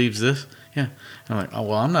this, and believes this? Yeah. I'm like, oh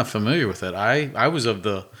well, I'm not familiar with that. I was of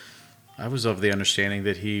the understanding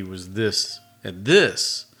that he was this and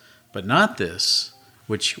this, but not this.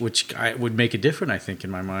 Which would make it different, I think, in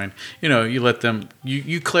my mind. You let them,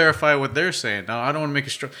 you clarify what they're saying. Now, I don't want to make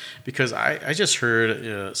a because I just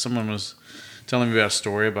heard someone was telling me about a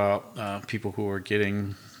story about people who were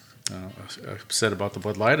getting upset about the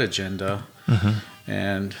Bud Light agenda,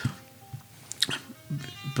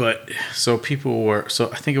 so people were.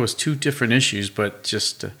 So I think it was two different issues, but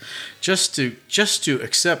just to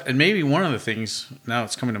accept, and maybe one of the things now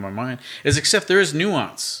it's coming to my mind is accept there is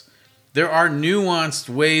nuance. There are nuanced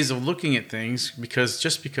ways of looking at things because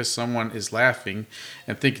someone is laughing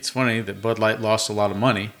and think it's funny that Bud Light lost a lot of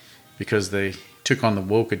money because they took on the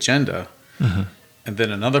woke agenda, and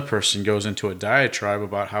then another person goes into a diatribe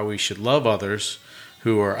about how we should love others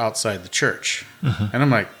who are outside the church. And I'm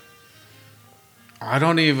like,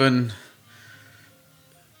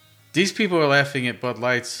 these people are laughing at Bud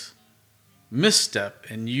Light's misstep,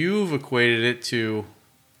 and you've equated it to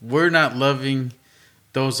we're not loving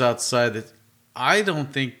those outside. That I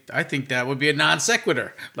think that would be a non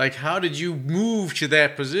sequitur. Like, how did you move to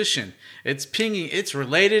that position? It's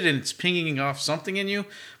related and it's pinging off something in you,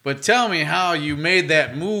 but tell me how you made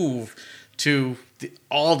that move to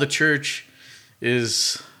all the church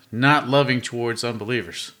is not loving towards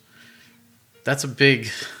unbelievers. That's a big...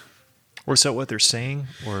 Or is that what they're saying?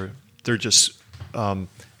 Or they're just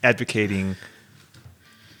advocating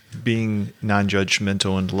being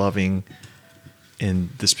non-judgmental and loving in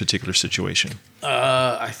this particular situation?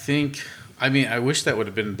 I wish that would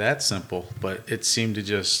have been that simple, but it seemed to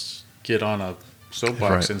just get on a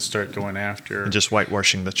soapbox and start going after... And just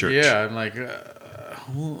whitewashing the church. Yeah, I'm like...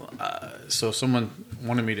 so someone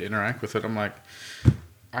wanted me to interact with it. I'm like...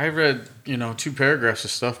 I read, 2 paragraphs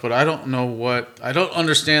of stuff, but I don't know I don't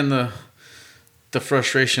understand the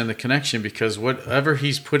frustration and the connection, because whatever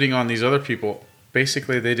he's putting on these other people,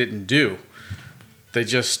 basically they didn't do. They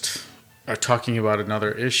just are talking about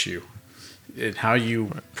another issue. And how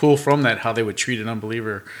you pull from that, how they would treat an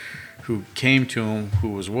unbeliever who came to him, who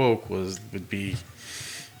was woke, would be...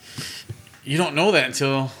 You don't know that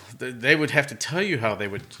until they would have to tell you how they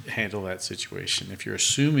would handle that situation. If you're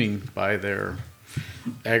assuming by their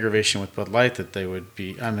aggravation with Bud Light that they would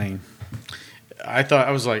be... I mean...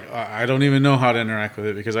 I was like, I don't even know how to interact with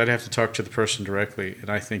it, because I'd have to talk to the person directly, and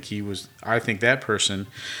I think that person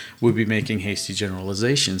would be making hasty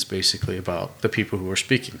generalizations basically about the people who are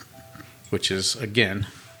speaking, which is, again,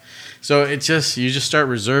 so you just start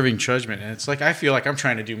reserving judgment, and it's like I feel like I'm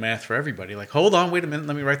trying to do math for everybody. Like, hold on, wait a minute,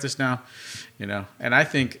 let me write this down, And I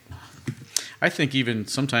think even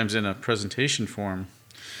sometimes in a presentation form,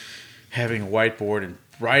 having a whiteboard and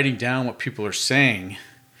writing down what people are saying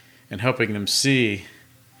and helping them see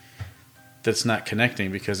that's not connecting,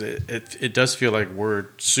 because it does feel like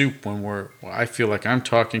word soup when I feel like I'm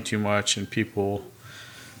talking too much and people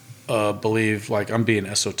believe like I'm being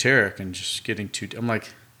esoteric and just getting too... I'm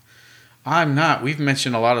like, I'm not. We've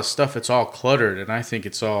mentioned a lot of stuff. It's all cluttered, and I think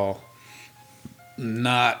it's all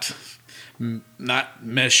not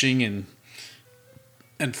meshing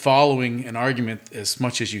and following an argument as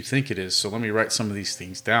much as you think it is. So let me write some of these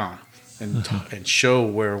things down. And show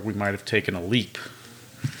where we might have taken a leap.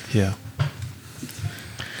 Yeah.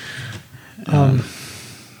 I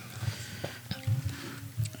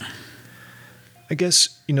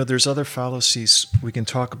guess, there's other fallacies we can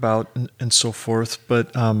talk about and so forth,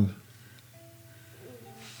 but I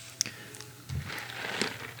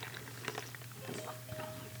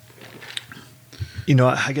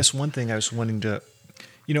guess one thing I was wanting to,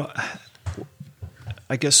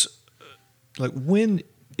 I guess, like, when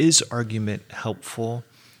is argument helpful?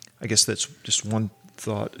 I guess that's just one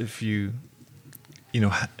thought. If you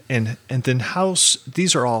and then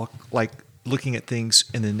these are all like looking at things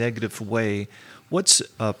in a negative way. What's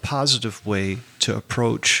a positive way to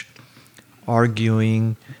approach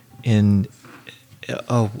arguing in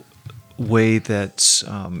a way that's,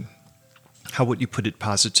 how would you put it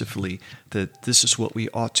positively, that this is what we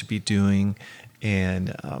ought to be doing,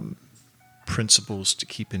 and principles to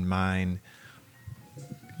keep in mind,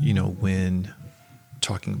 when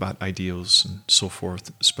talking about ideals and so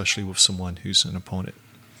forth, especially with someone who's an opponent?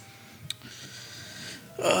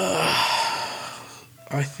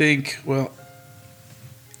 I think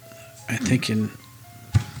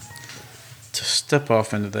to step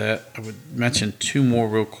off into that, I would mention two more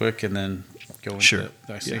real quick and then go into sure. it.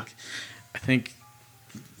 I think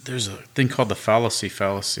there's a thing called the fallacy.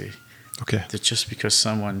 Okay. That just because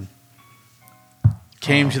someone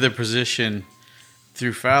came to their position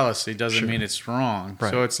through fallacy doesn't mean it's wrong.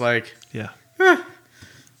 Right. So it's like,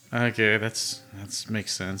 okay, that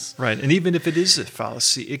makes sense. Right. And even if it is a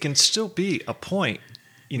fallacy, it can still be a point,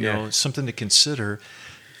 something to consider.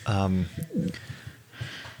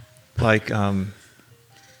 Like you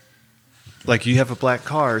have a black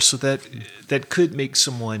car, so that could make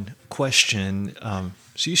someone question,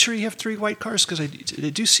 so you sure you have 3 white cars? Because I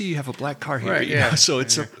do see you have a black car here. Right, yeah. So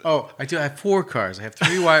it's I do. I have 4 cars. I have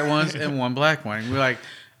 3 white ones and 1 black one. And we're like,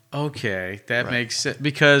 okay, that makes sense.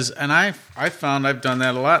 Because, and I found I've done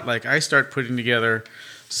that a lot. Like, I start putting together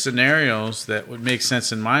scenarios that would make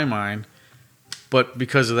sense in my mind, but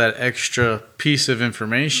because of that extra piece of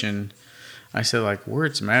information, I said, like,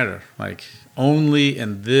 words matter. Like, only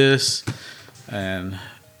in this, and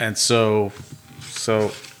so.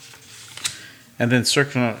 And then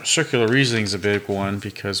circular reasoning is a big one,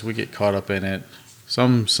 because we get caught up in it.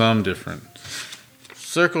 Some different.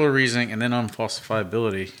 Circular reasoning and then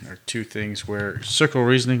unfalsifiability are 2 things where circular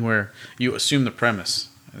reasoning, where you assume the premise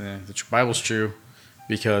that your Bible's true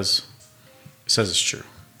because it says it's true.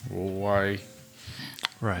 Well, why?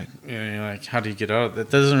 Right. Like, how do you get out of that?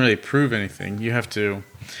 That doesn't really prove anything. You have to,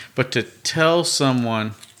 but to tell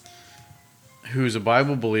someone who's a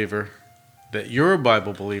Bible believer that you're a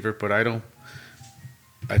Bible believer, but I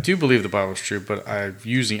do believe the Bible is true, but I'm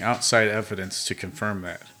using outside evidence to confirm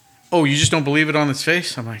that. Oh, you just don't believe it on its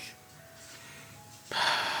face? I'm like,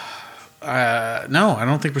 no, I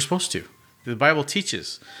don't think we're supposed to. The Bible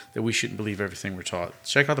teaches that we shouldn't believe everything we're taught.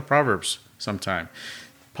 Check out the Proverbs sometime.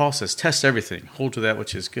 Paul says, test everything. Hold to that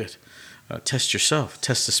which is good. Test yourself.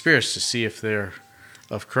 Test the spirits to see if they're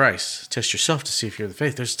of Christ. Test yourself to see if you're of the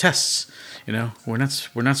faith. There's tests. We're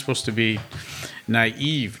not supposed to be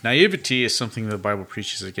naive. Naivety is something the Bible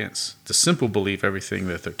preaches against. The simple believe everything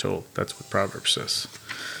that they're told. That's what Proverbs says.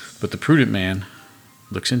 But the prudent man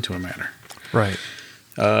looks into a matter. Right.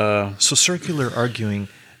 So circular arguing,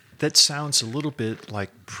 that sounds a little bit like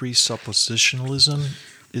presuppositionalism.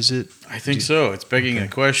 Is it? I think so. It's begging a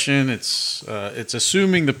question. It's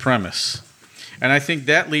assuming the premise, and I think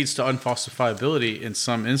that leads to unfalsifiability in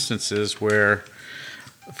some instances. Where,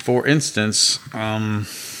 for instance, I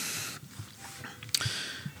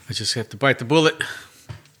just have to bite the bullet.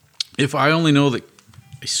 If I only know that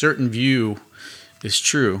a certain view is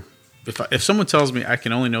true, if someone tells me I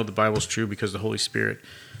can only know the Bible's true because the Holy Spirit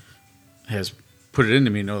has put it into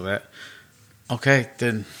me to know that, okay,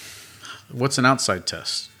 then what's an outside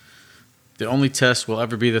test? The only test will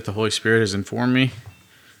ever be that the Holy Spirit has informed me.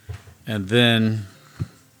 And then,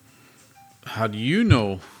 how do you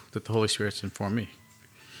know that the Holy Spirit's informed me?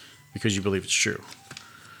 Because you believe it's true.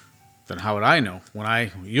 Then how would I know?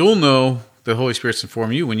 You'll know the Holy Spirit's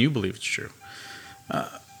informed you when you believe it's true.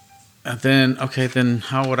 And then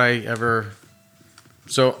how would I ever...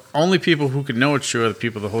 So, only people who can know it's true are the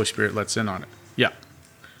people the Holy Spirit lets in on it. Yeah.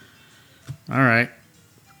 All right.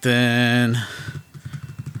 Then,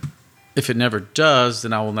 if it never does,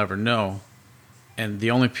 then I will never know. And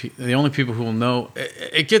the only people who will know...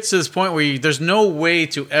 It gets to this point where there's no way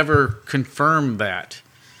to ever confirm that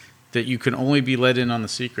you can only be let in on the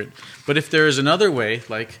secret. But if there is another way,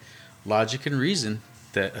 like logic and reason,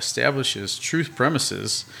 that establishes truth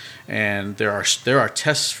premises, and there are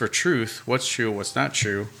tests for truth, what's true, what's not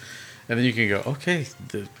true, and then you can go, okay,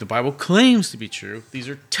 the Bible claims to be true. These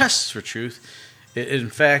are tests for truth. It in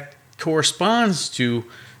fact corresponds to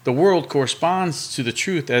the world corresponds to the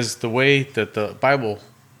truth as the way that the Bible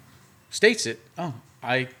states it. Oh,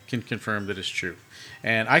 I can confirm that it's true.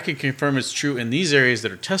 And I can confirm it's true in these areas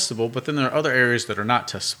that are testable, but then there are other areas that are not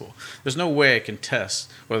testable. There's no way I can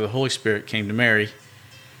test whether the Holy Spirit came to Mary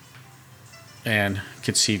and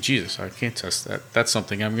conceived Jesus. I can't test that. That's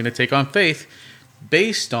something I'm going to take on faith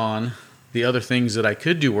based on the other things that I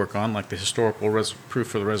could do work on, like the historical proof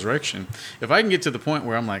for the resurrection. If I can get to the point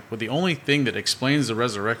where I'm like, well, the only thing that explains the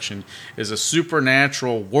resurrection is a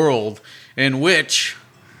supernatural world in which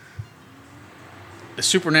a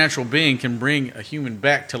supernatural being can bring a human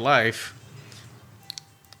back to life,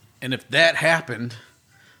 and if that happened,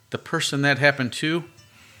 the person that happened to,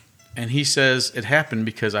 and he says it happened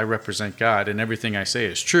because I represent God and everything I say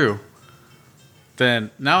is true,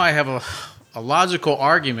 then now I have a logical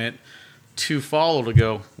argument to follow to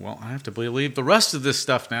go, well, I have to believe the rest of this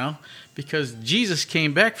stuff now because Jesus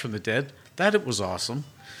came back from the dead. That it was awesome.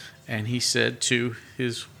 And he said to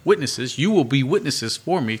his witnesses, you will be witnesses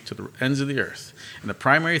for me to the ends of the earth. And the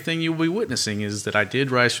primary thing you will be witnessing is that I did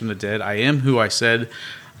rise from the dead. I am who I said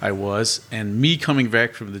I was. And me coming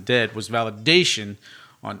back from the dead was validation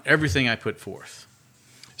on everything I put forth.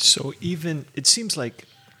 So even, it seems like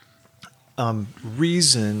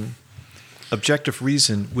objective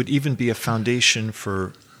reason would even be a foundation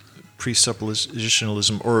for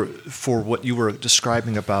presuppositionalism, or for what you were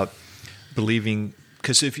describing about believing,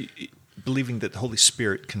 because believing that the Holy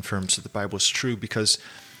Spirit confirms that the Bible is true, because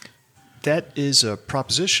that is a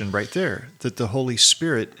proposition right there, that the Holy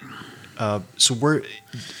Spirit, so where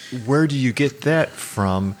do you get that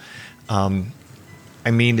from?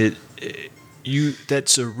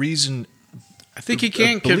 That's a reason. I think you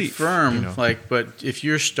can't confirm, but if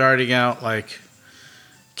you're starting out,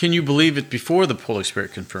 can you believe it before the Holy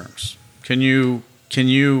Spirit confirms? Can you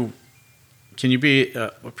be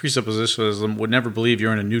a presuppositionalism would never believe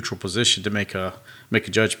you're in a neutral position to make a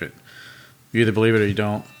judgment. You either believe it or you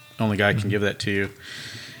don't. Only God can give that to you.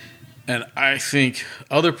 And I think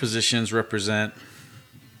other positions represent,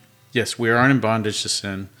 yes, we aren't in bondage to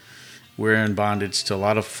sin. We're in bondage to a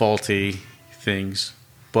lot of faulty things,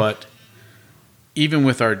 but even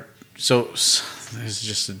with there's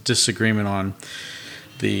just a disagreement on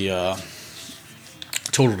the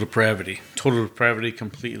total depravity. Total depravity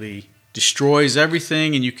completely destroys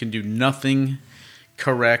everything, and you can do nothing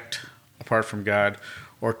correct apart from God.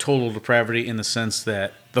 Or total depravity in the sense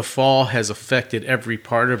that the fall has affected every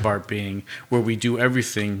part of our being, where we do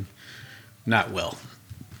everything not well,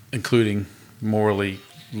 including morally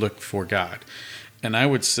look for God. And I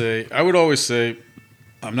would always say,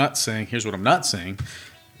 here's what I'm not saying,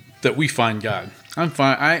 that we find God.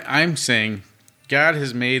 I'm saying God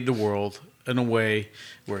has made the world in a way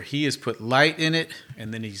where he has put light in it,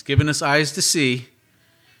 and then he's given us eyes to see,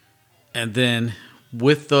 and then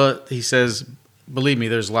he says, believe me,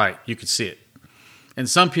 there's light. You can see it. And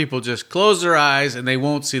some people just close their eyes and they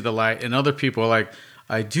won't see the light, and other people are like,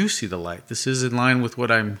 I do see the light. This is in line with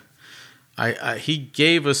what he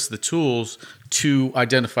gave us the tools to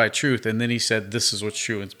identify truth, and then he said, this is what's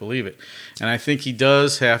true, and believe it. And I think he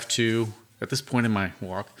does have to, at this point in my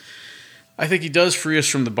walk, I think he does free us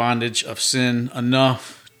from the bondage of sin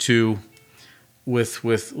enough to with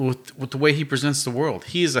the way he presents the world.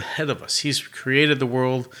 He is ahead of us. He's created the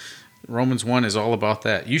world. Romans 1 is all about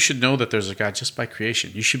that. You should know that there's a God just by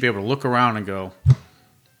creation. You should be able to look around and go,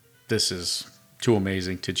 this is too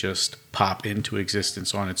amazing to just pop into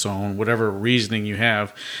existence on its own, whatever reasoning you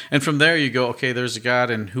have. And from there you go, okay, there's a God,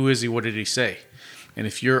 and who is he? What did he say? And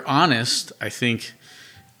if you're honest, I think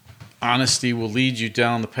honesty will lead you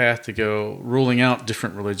down the path to go ruling out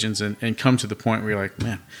different religions and come to the point where you're like,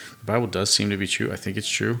 man, the Bible does seem to be true. I think it's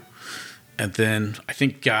true. And then I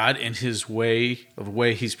think God, in his way, of the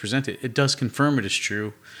way he's presented, it does confirm it is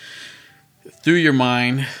true through your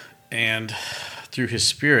mind and through his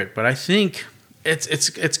spirit. But I think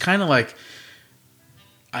it's kind of like,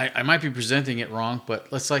 I might be presenting it wrong, but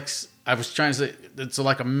I was trying to say, it's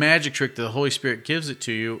like a magic trick that the Holy Spirit gives it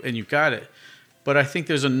to you and you've got it. But I think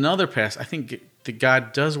there's another path. I think that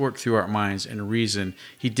God does work through our minds and reason.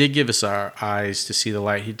 He did give us our eyes to see the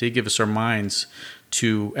light. He did give us our minds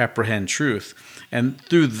to apprehend truth. And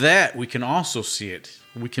through that, we can also see it.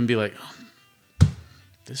 We can be like, oh,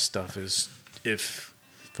 this stuff is, if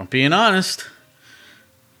I'm being honest,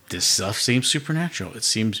 this stuff seems supernatural. It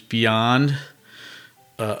seems beyond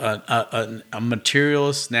a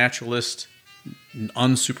materialist, naturalist,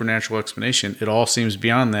 unsupernatural explanation. It all seems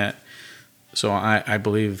beyond that. So I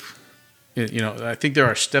believe, I think there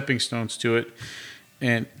are stepping stones to it,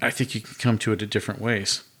 and I think you can come to it in different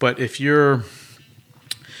ways. But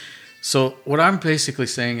so what I'm basically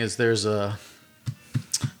saying is there's an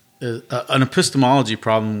epistemology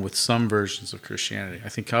problem with some versions of Christianity. I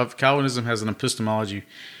think Calvinism has an epistemology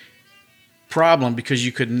problem because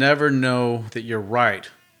you could never know that you're right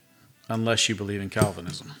unless you believe in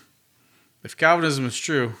Calvinism. If Calvinism is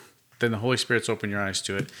true, then the Holy Spirit's opened your eyes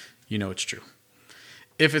to it. You know it's true.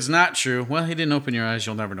 If it's not true, well, he didn't open your eyes.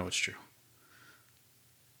 You'll never know it's true.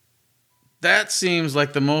 That seems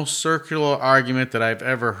like the most circular argument that I've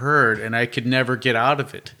ever heard, and I could never get out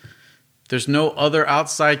of it. There's no other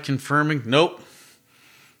outside confirming. Nope.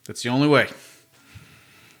 That's the only way.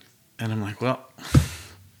 And I'm like, well,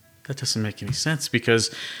 that doesn't make any sense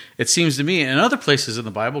because it seems to me in other places in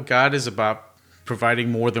the Bible, God is about providing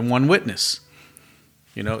more than one witness.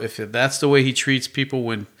 If that's the way he treats people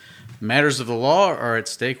when matters of the law are at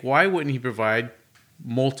stake, why wouldn't he provide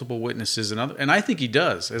multiple witnesses? And I think he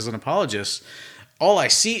does. As an apologist, all I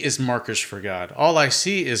see is markers for God. All I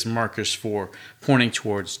see is markers for pointing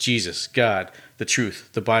towards Jesus, God, the truth,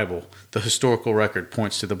 the Bible. The historical record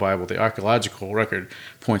points to the Bible. The archaeological record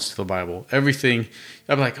points to the Bible. Everything,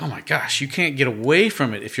 I'm like, oh my gosh, you can't get away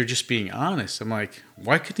from it if you're just being honest. I'm like,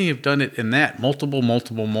 why couldn't he have done it in that? Multiple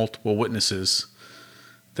witnesses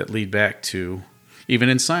that lead back to, even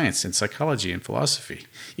in science, in psychology, and philosophy,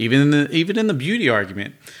 even in the beauty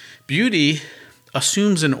argument. Beauty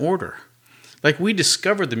assumes an order. Like we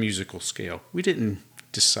discovered the musical scale. We didn't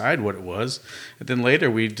decide what it was. And then later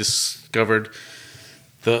we discovered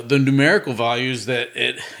the numerical values that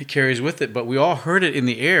it carries with it. But we all heard it in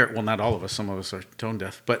the air. Well, not all of us. Some of us are tone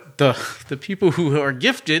deaf. But the people who are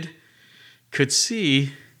gifted could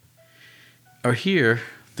see or hear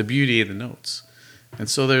the beauty of the notes. And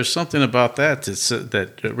so there's something about that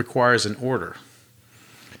that requires an order.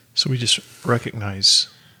 So we just recognize,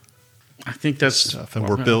 I think that's stuff, and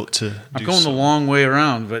we're built to. I'm going the long way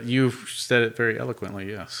around, but you've said it very eloquently.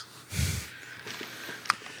 Yes.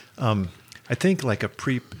 I think like a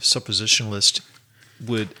presuppositionalist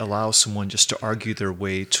would allow someone just to argue their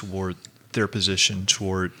way toward their position,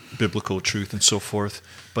 toward biblical truth, and so forth.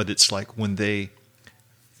 But it's like when they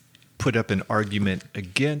put up an argument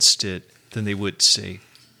against it, then they would say,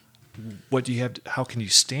 what do you have? How can you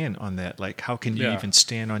stand on that? Like, how can you even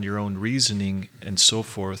stand on your own reasoning and so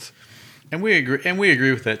forth? And we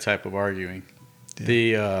agree with that type of arguing.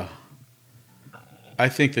 Yeah. I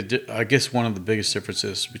think I guess one of the biggest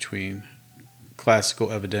differences between classical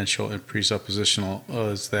evidential and presuppositional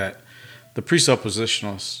is that the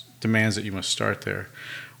presuppositionalist demands that you must start there,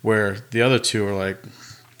 where the other two are like,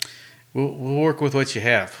 we'll work with what you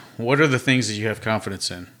have. What are the things that you have confidence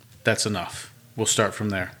in? That's enough. We'll start from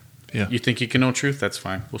there. Yeah. You think you can know truth? That's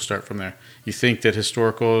fine. We'll start from there. You think that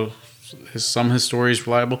some history is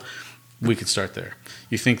reliable? We can start there.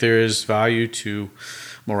 You think there is value to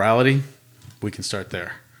morality? We can start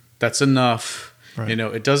there. That's enough. Right.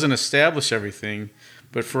 It doesn't establish everything,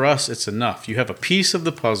 but for us, it's enough. You have a piece of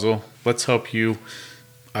the puzzle. Let's help you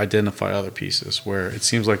identify other pieces, where it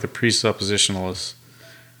seems like the presuppositionalist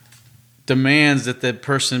demands that the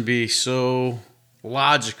person be so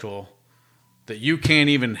logical that you can't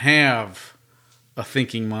even have a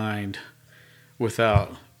thinking mind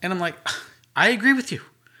without. And I'm like, I agree with you,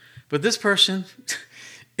 but this person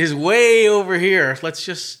is way over here. Let's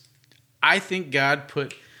just I think God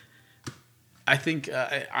put. I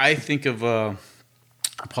think of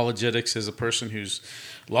apologetics as a person who's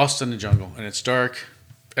lost in the jungle and it's dark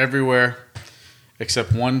everywhere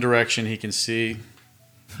except one direction. He can see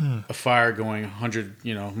a fire going 100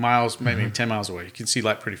 miles, maybe 10 miles away. You can see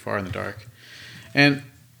light pretty far in the dark. And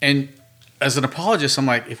as an apologist, I'm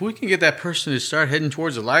like, if we can get that person to start heading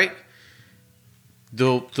towards the light,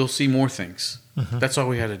 they'll see more things. That's all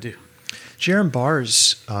we had to do. Jerram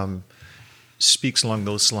Bars speaks along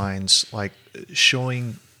those lines, like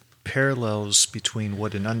showing parallels between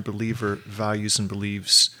what an unbeliever values and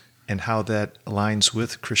believes and how that aligns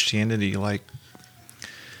with Christianity. Like,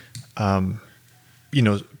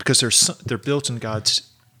 because they're built in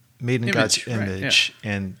made in God's image,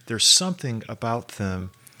 right, and there's something about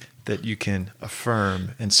them that you can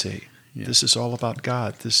affirm and say, this is all about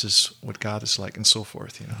God. This is what God is like, and so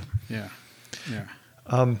forth. Yeah.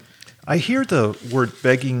 I hear the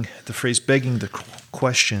phrase begging the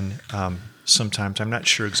question sometimes. I'm not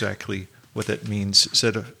sure exactly what that means. Is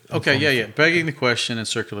that begging the question and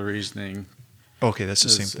circular reasoning. Okay, that's the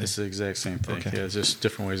same thing. It's the exact same thing. Okay. Yeah, it's just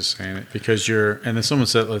different ways of saying it. Because and then someone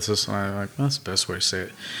said, "Let's listen." I'm like, well, that's the best way to say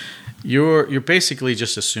it. You're basically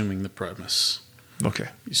just assuming the premise. Okay.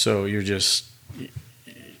 So you're just,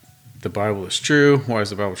 the Bible is true. Why is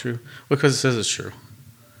the Bible true? Because it says it's true,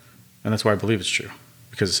 and that's why I believe it's true.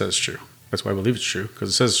 Because it says it's true. That's why I believe it's true. Because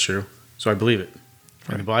it says it's true. So I believe it.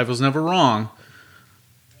 And the Bible's never wrong.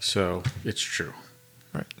 So it's true.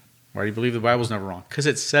 Right. Why do you believe the Bible's never wrong? Because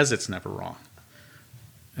it says it's never wrong.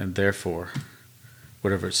 And therefore,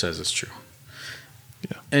 whatever it says is true.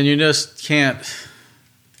 Yeah. And you just can't,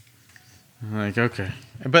 okay.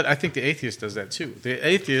 But I think the atheist does that too. The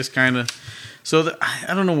atheist kind of,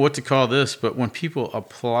 I don't know what to call this, but when people they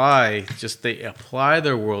apply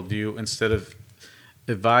their worldview instead of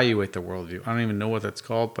evaluate their worldview. I don't even know what that's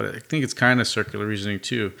called, but I think it's kind of circular reasoning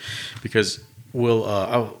too, because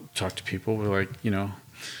I'll talk to people. We're like,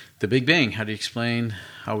 the Big Bang. How do you explain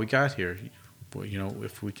how we got here? Well,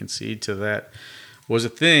 if we concede to that was a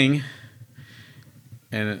thing,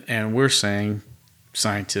 and we're saying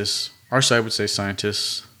scientists, our side would say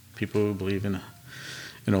scientists, people who believe in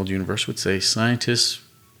an old universe would say scientists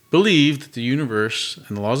believe that the universe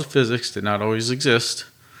and the laws of physics did not always exist,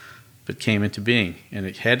 but came into being. And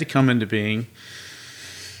it had to come into being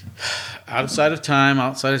outside of time,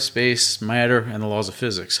 outside of space, matter, and the laws of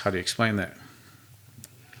physics. How do you explain that?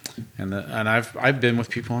 And I've been with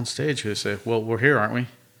people on stage who say, well, we're here, aren't we?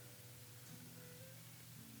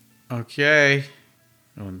 Okay.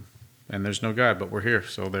 And there's no God, but we're here,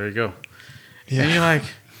 so there you go. Yeah. And you're like,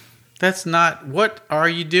 that's not, what are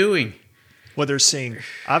you doing? Well, they're saying,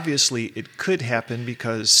 obviously, it could happen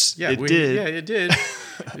because it did. Yeah, it did.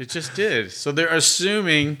 It just did. So they're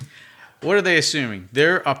assuming, what are they assuming?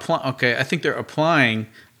 I think they're applying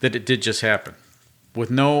that it did just happen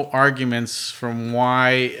with no arguments from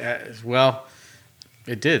why,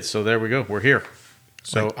 it did. So there we go. We're here.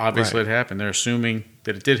 So obviously it happened. They're assuming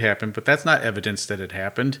that it did happen, but that's not evidence that it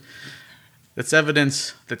happened. That's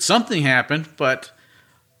evidence that something happened, but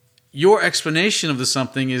your explanation of the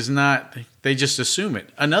something is not, they just assume it.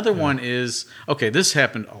 Another one is, this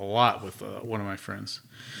happened a lot with one of my friends.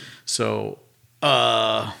 So,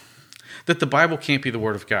 that the Bible can't be the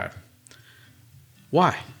Word of God.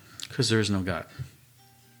 Why? Because there is no God.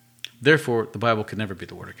 Therefore, the Bible could never be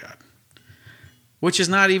the Word of God. Which is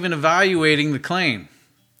not even evaluating the claim.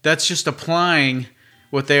 That's just applying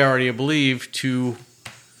what they already believe to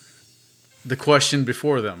the question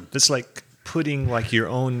before them. It's like putting your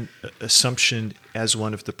own assumption as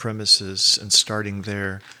one of the premises and starting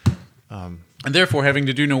there. And therefore having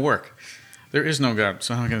to do no work. There is no God,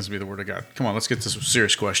 so how can this be the Word of God? Come on, let's get to some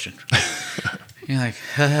serious question. You're like,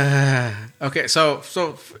 okay,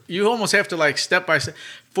 so you almost have to step by step.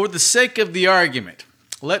 For the sake of the argument,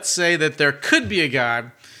 let's say that there could be a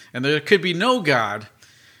God and there could be no God,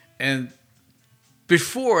 and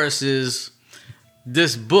before us is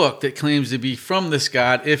this book that claims to be from this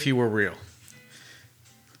God if he were real.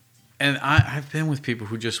 And I've been with people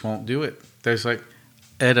who just won't do it. There's Ed,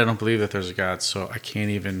 I don't believe that there's a God, so I can't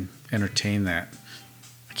even entertain that.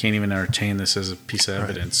 I can't even entertain this as a piece of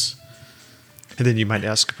evidence. And then you might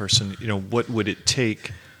ask a person, what would it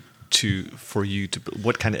take for you to,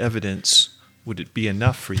 what kind of evidence would it be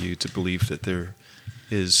enough for you to believe that there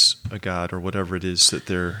is a God or whatever it is that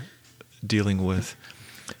they're dealing with?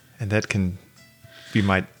 And that can be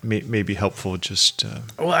maybe helpful. Just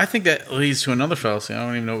well, I think that leads to another fallacy. I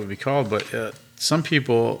don't even know what it would be called, but some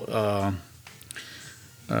people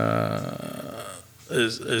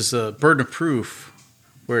is a burden of proof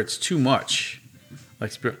where it's too much.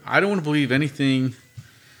 I don't want to believe anything.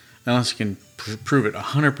 unless you can prove it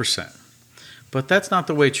 100%. But that's not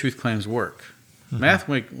the way truth claims work. Math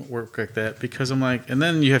might work like that because I'm like, and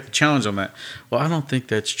then you have to challenge on that. Well, I don't think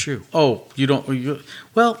that's true. Oh, you don't.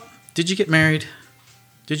 Well, did you get married?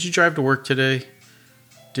 Did you drive to work today?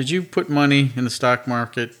 Did you put money in the stock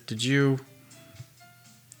market? How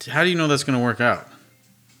do you know that's going to work out?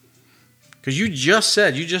 Because you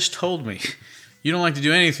just told me you don't like to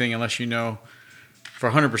do anything unless you know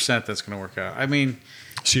for 100% that's going to work out. I mean,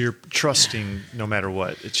 so you're trusting no matter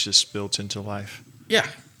what. It's just built into life. Yeah.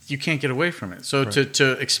 You can't get away from it. So right.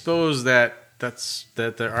 to expose that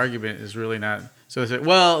their argument is really not. So they say,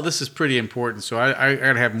 well, this is pretty important, so I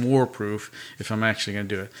got to have more proof if I'm actually going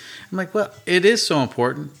to do it. I'm like, well, it is so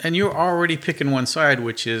important, and you're already picking one side,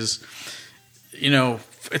 which is,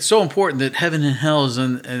 it's so important that heaven and hell is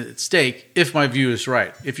at stake if my view is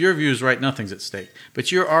right. If your view is right, nothing's at stake.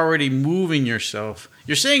 But you're already moving yourself.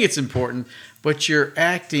 You're saying it's important, but you're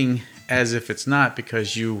acting as if it's not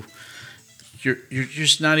because you're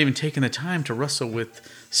just not even taking the time to wrestle with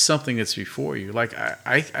something that's before you. Like,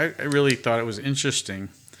 I really thought it was interesting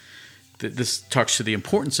that this talks to the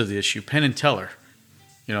importance of the issue. Penn and Teller,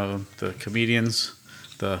 the comedians,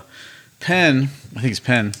 I think it's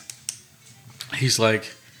Penn. He's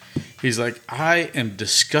like, I am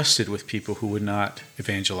disgusted with people who would not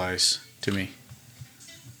evangelize to me.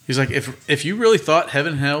 He's like, if you really thought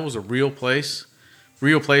heaven and hell was a real places,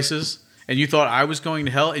 and you thought I was going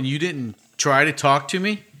to hell and you didn't try to talk to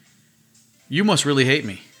me, you must really hate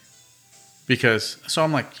me. So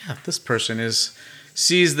I'm like, yeah, this person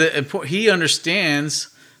he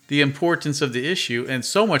understands the importance of the issue, and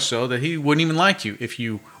so much so that he wouldn't even like you if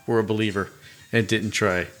you were a believer and didn't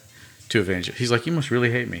try to evangelize. He's like, you must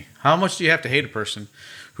really hate me. How much do you have to hate a person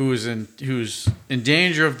who's in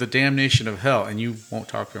danger of the damnation of hell and you won't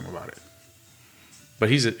talk to him about it? But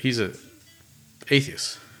he's a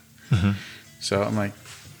atheist. Mm-hmm. So I'm like,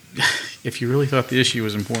 if you really thought the issue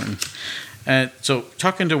was important. And so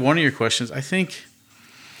talking to one of your questions, I think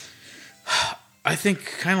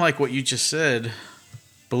kind of like what you just said,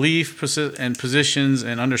 belief and positions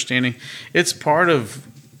and understanding, it's part of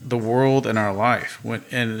the world and our life,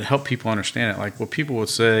 and help people understand it. Like what people would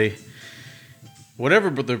say, whatever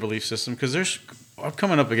their belief system, because I'm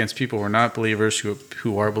coming up against people who are not believers,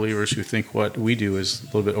 who are believers, who think what we do is a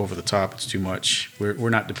little bit over the top. It's too much. We're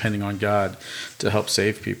not depending on God to help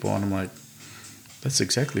save people. And I'm like, that's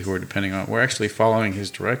exactly who we're depending on. We're actually following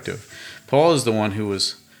his directive. Paul is the one who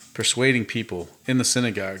was persuading people in the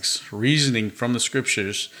synagogues, reasoning from the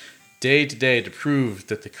scriptures day to day to prove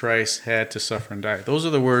that the Christ had to suffer and die. Those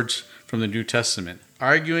are the words from the New Testament.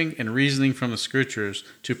 Arguing and reasoning from the scriptures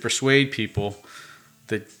to persuade people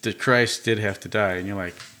that Christ did have to die. And you're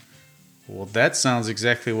like, well, that sounds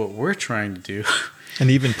exactly what we're trying to do.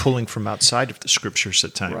 And even pulling from outside of the scriptures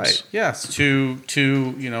at times. Right. Yes.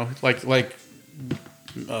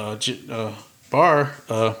 Bar,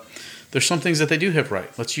 there's some things that they do have right.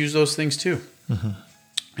 Let's use those things too. Mm-hmm.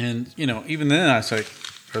 And, even then I was like,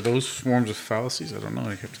 are those forms of fallacies? I don't know.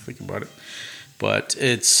 I have to think about it. But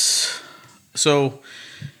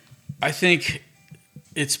I think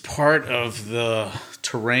it's part of the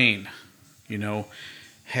terrain, Isaac,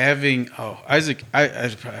 I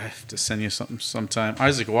have to send you something sometime.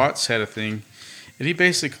 Isaac Watts had a thing, and he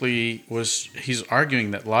basically he's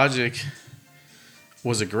arguing that logic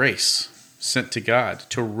was a grace sent to God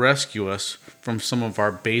to rescue us from some of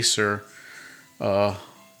our baser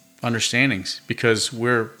understandings, because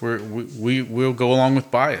we'll go along with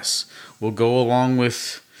bias. We'll go along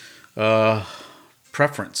with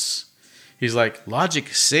preference. He's like,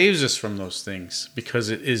 logic saves us from those things because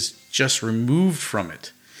it is just removed from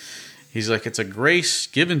it. He's like, it's a grace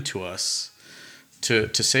given to us to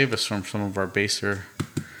save us from some of our baser.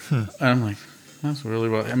 And I'm like, that's really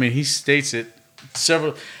well. I mean, he states it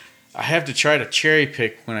several. I have to try to cherry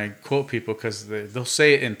pick when I quote people because they'll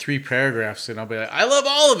say it in 3 paragraphs, and I'll be like, I love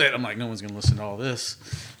all of it. I'm like, no one's going to listen to all this.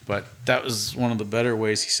 But that was one of the better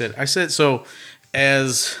ways he said. I said, so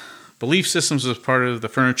as belief systems is part of the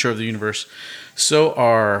furniture of the universe, so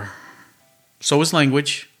is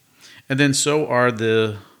language, and then so are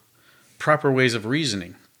the proper ways of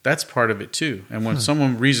reasoning. That's part of it too. And when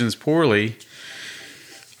someone reasons poorly,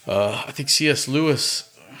 I think C.S.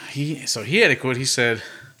 Lewis, he had a quote. He said,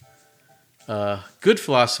 good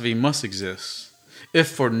philosophy must exist, if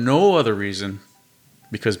for no other reason,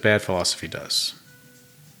 because bad philosophy does.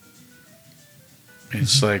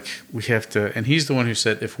 It's like we have to, and he's the one who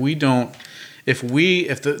said, those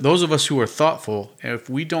of us who are thoughtful, if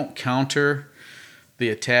we don't counter the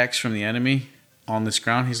attacks from the enemy on this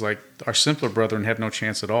ground, he's like, our simpler brethren have no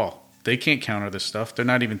chance at all. they can't counter this stuff. They're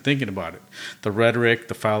not even thinking about it. The rhetoric,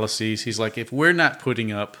 the fallacies. He's like, if we're not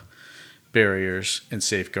putting up barriers and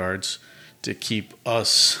safeguards to keep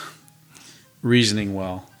us reasoning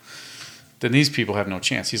well, then these people have no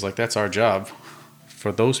chance. He's like, that's our job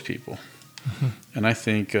for those people. Mm-hmm. And I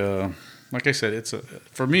think, like I said,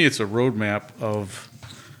 for me, it's a roadmap of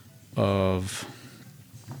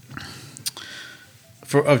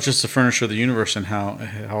just the furniture of the universe and how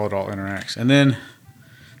it all interacts. And then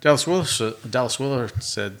Dallas Willard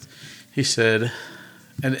said,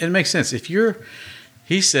 and it makes sense.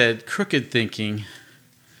 He said, crooked thinking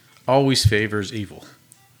always favors evil.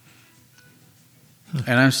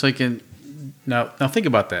 And I'm just thinking, now think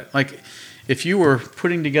about that. Like, if you were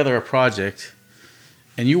putting together a project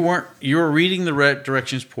and you were reading the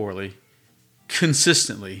directions poorly,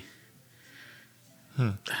 consistently,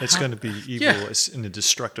 it's going to be evil in a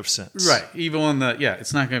destructive sense. Right. Evil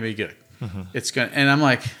it's not going to be good. Mm-hmm. And I'm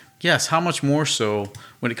like, yes, how much more so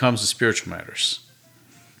when it comes to spiritual matters?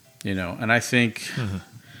 And I think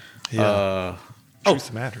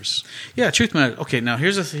truth matters. Yeah, truth matters. Okay, now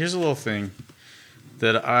here's a little thing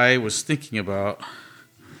that I was thinking about,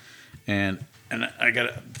 and I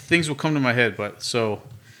got things will come to my head, but so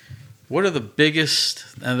what are the biggest,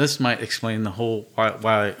 and this might explain the whole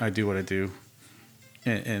why I do what I do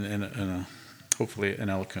in a hopefully an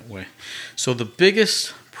eloquent way. So the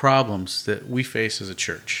biggest problems that we face as a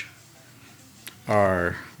church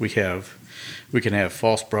are we can have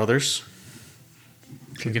false brothers.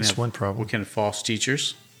 Okay, that's one problem. We can have false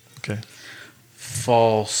teachers. Okay.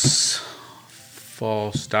 False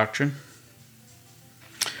doctrine.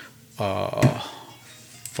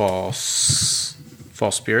 False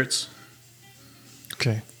spirits.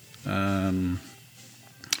 Okay.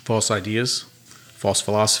 False ideas. False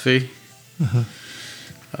philosophy.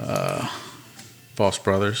 Mm-hmm. False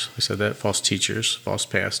brothers. I said that. False teachers. False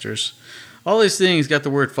pastors. All these things got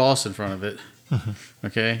the word false in front of it. Mm-hmm.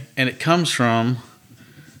 Okay? And it comes from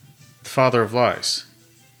the father of lies.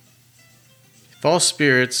 False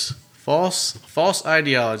spirits, false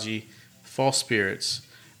ideology, false spirits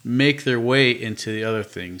make their way into the other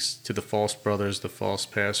things, to the false brothers, the false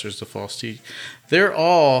pastors, the false teachers. They're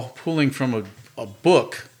all pulling from a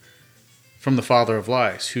book from the father of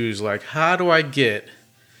lies, who's like, how do I get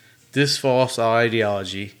this false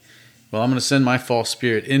ideology? Well, I'm going to send my false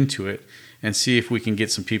spirit into it and see if we can get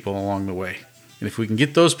some people along the way. And if we can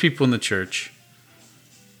get those people in the church,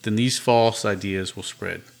 then these false ideas will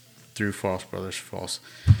spread through false brothers, false.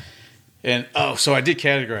 And, so I did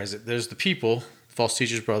categorize it. There's the people, false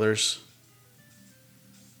teachers, brothers,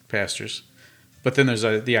 pastors. But then there's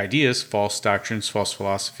the ideas, false doctrines, false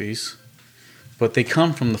philosophies. But they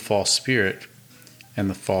come from the false spirit and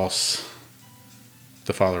the father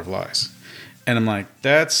of lies. And I'm like,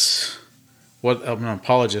 that's what an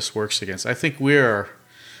apologist works against. I think we're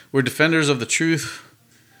defenders of the truth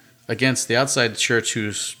against the outside church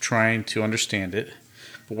who's trying to understand it.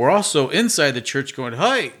 But we're also inside the church going,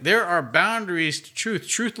 hey, there are boundaries to truth.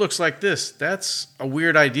 Truth looks like this. That's a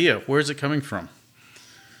weird idea. Where's it coming from?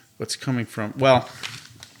 What's coming from? Well,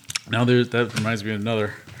 now that reminds me of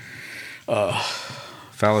another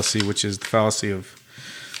fallacy, which is the fallacy of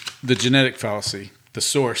the genetic fallacy. The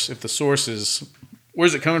source. If the source is,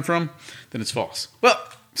 where's it coming from? Then it's false. Well,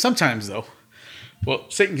 sometimes though. Well,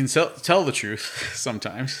 Satan can tell the truth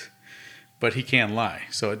sometimes, but he can lie.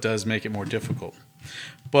 So it does make it more difficult.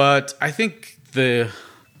 But I think the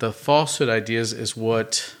falsehood ideas is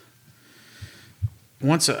what,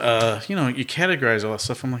 once you categorize all that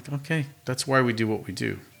stuff, I'm like, okay, that's why we do what we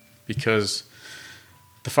do. Because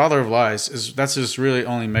the father of lies, that's his really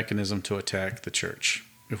only mechanism to attack the church.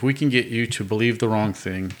 If we can get you to believe the wrong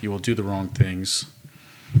thing, you will do the wrong things,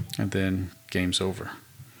 and then game's over.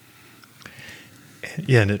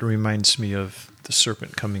 Yeah, and it reminds me of the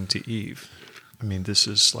serpent coming to Eve. I mean, this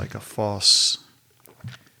is like a false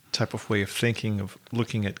type of way of thinking, of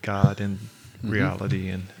looking at God and reality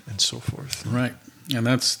and so forth. Right. And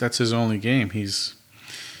that's his only game. He's,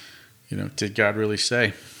 did God really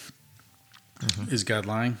say? Mm-hmm. Is God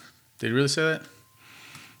lying? Did he really say that?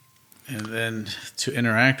 And then to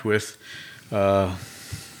interact with that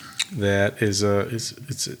is and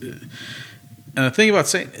the thing about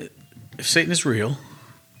Satan, if Satan is real,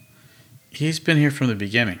 he's been here from the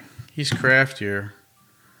beginning. He's craftier.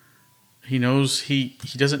 He knows he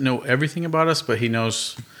doesn't know everything about us, but he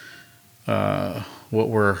knows what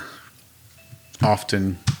we're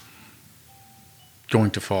often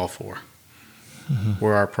going to fall for. Mm-hmm.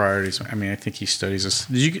 Where our priorities. I mean, I think he studies us.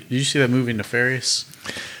 Did you see that movie Nefarious?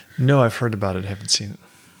 No, I've heard about it. I haven't seen it.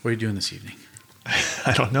 What are you doing this evening?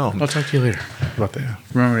 I don't know. I'll talk to you later about that.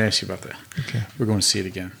 Remember to ask you about that. Okay. We're going to see it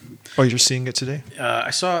again. Oh, you're seeing it today?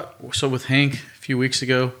 I saw it with Hank a few weeks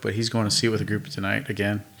ago, but he's going to see it with a group tonight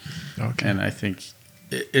again. Okay. And I think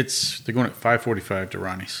they're going at 5:45 to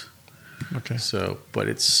Ronnie's. Okay. So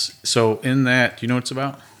in that, do you know what it's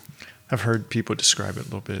about? I've heard people describe it a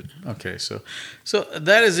little bit. Okay, so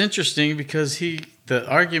that is interesting because the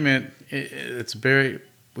argument it's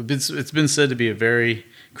been said to be a very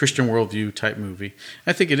Christian worldview type movie.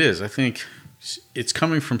 I think it is. I think it's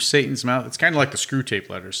coming from Satan's mouth. It's kind of like the Screw Tape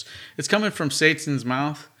Letters. It's coming from Satan's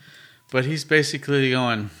mouth, but he's basically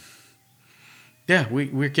going, yeah,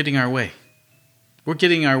 we're getting our way. We're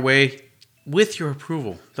getting our way with your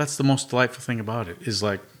approval. That's the most delightful thing about it, is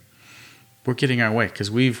like we're getting our way because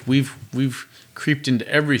we've creeped into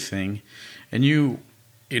everything, and you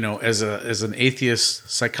know, as an atheist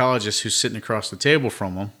psychologist who's sitting across the table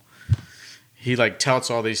from him, he like touts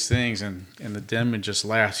all these things, and the demon just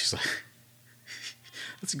laughs. He's like,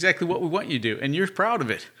 that's exactly what we want you to do, and you're proud of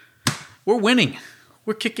it. We're winning.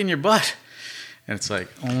 We're kicking your butt. And it's like,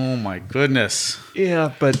 oh my goodness.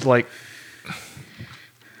 Yeah, but like,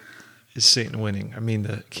 is Satan winning? I mean,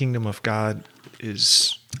 the kingdom of God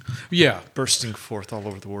is bursting forth all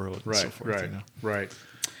over the world. Right, and so forth, you know? right.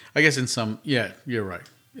 I guess in some, yeah, you're right.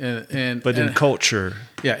 But in culture,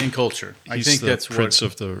 in culture, I think that's prince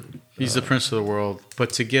of the. He's the prince of the world.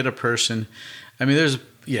 But to get a person, I mean,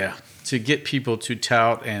 to get people to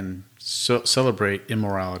tout and celebrate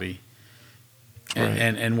immorality,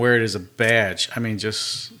 and wear it as a badge. I mean,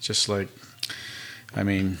 just like, I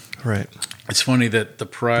mean, right. It's funny that the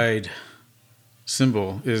pride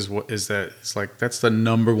symbol is that it's like that's the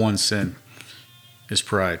number one sin is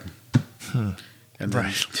pride, and then,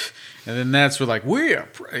 right. And then that's where like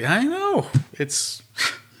I know it's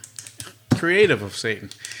creative of Satan.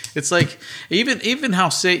 It's like even how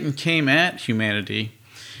Satan came at humanity.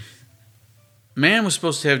 Man was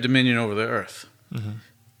supposed to have dominion over the earth. Mm-hmm.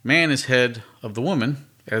 Man is head of the woman,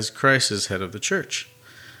 as Christ is head of the church.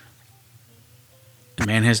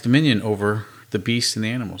 Man has dominion over the beasts and the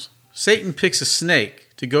animals. Satan picks a snake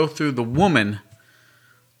to go through the woman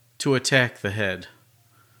to attack the head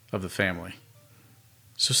of the family.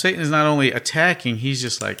 So Satan is not only attacking, he's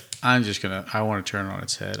just like, I want to turn it on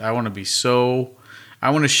its head. I want to show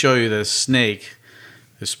you that a snake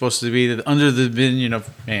is supposed to be under the dominion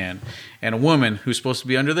of man, and a woman who's supposed to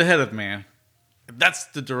be under the head of man. That's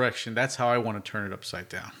the direction. That's how I want to turn it upside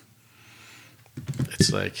down.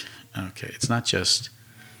 It's like, okay, it's not just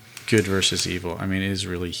good versus evil. I mean, it is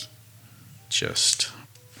really just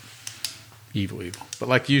evil. But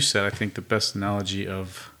like you said, I think the best analogy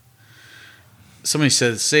of somebody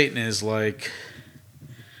said Satan is like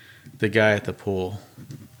the guy at the pool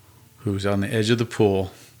who's on the edge of the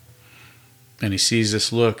pool, and he sees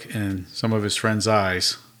this look in some of his friends'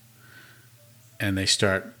 eyes, and they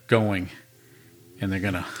start going, and they're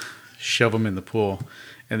going to shove him in the pool.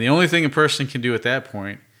 And the only thing a person can do at that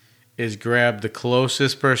point is grab the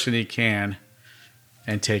closest person he can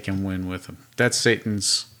and take him in with him. That's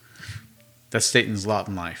Satan's lot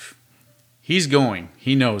in life. He's going.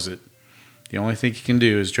 He knows it. The only thing he can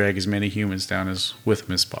do is drag as many humans down with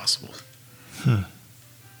him as possible.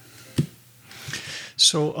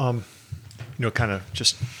 So, kind of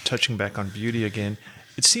just touching back on beauty again,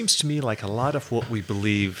 it seems to me like a lot of what we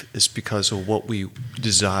believe is because of what we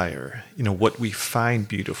desire, what we find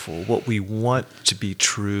beautiful, what we want to be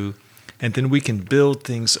true, and then we can build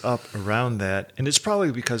things up around that. And it's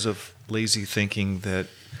probably because of lazy thinking that,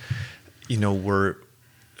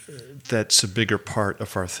 that's a bigger part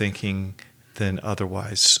of our thinking than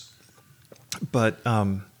otherwise. But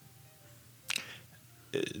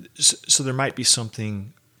so there might be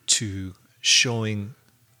something to showing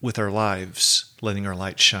with our lives, letting our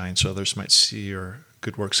light shine so others might see our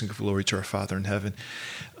good works and give glory to our Father in heaven.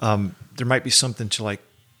 There might be something to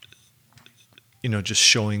just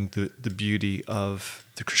showing the beauty of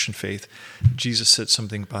the Christian faith. Jesus said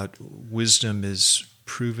something about wisdom is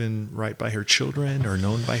proven right by her children or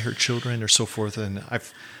known by her children or so forth. And I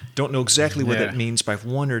don't know exactly what that means, but I've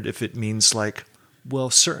wondered if it means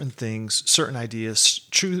certain things, certain ideas,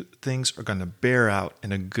 true things are going to bear out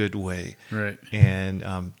in a good way. Right.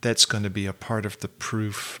 And that's going to be a part of the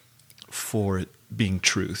proof for it being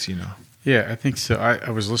truth, Yeah, I think so. I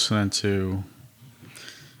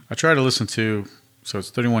try to listen to, so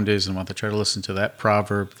it's 31 days in a month. I try to listen to that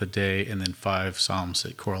proverb, the day, and then 5 Psalms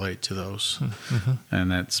that correlate to those. Mm-hmm.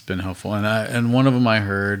 And that's been helpful. And one of them I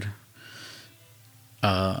heard,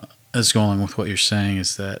 as going with what you're saying,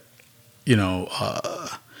 is that, it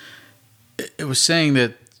was saying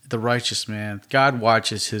that the righteous man, God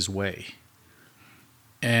watches his way.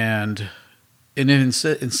 And And then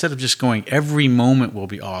instead of just going, every moment will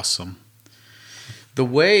be awesome. The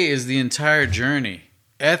way is the entire journey.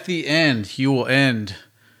 At the end, you will end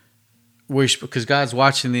because God's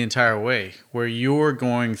watching the entire way, where you're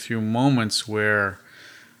going through moments where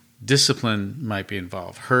discipline might be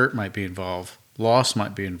involved, hurt might be involved, loss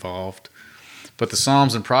might be involved. But the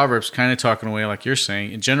Psalms and Proverbs kind of talking away, like you're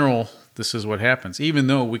saying. In general, this is what happens. Even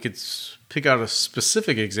though we could pick out a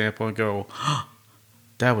specific example and go, oh,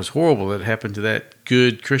 that was horrible that happened to that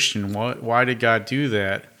good Christian. Why did God do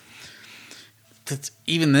that?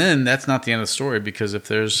 Even then, that's not the end of the story, because if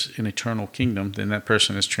there's an eternal kingdom, then that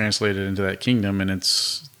person is translated into that kingdom, and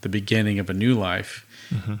it's the beginning of a new life.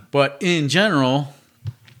 Mm-hmm. But in general,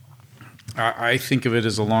 I think of it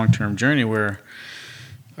as a long-term journey where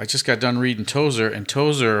I just got done reading Tozer, and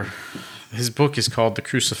Tozer, his book is called The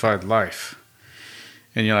Crucified Life.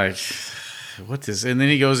 And you're like, what is... And then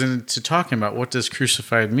he goes into talking about what does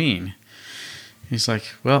crucified mean. He's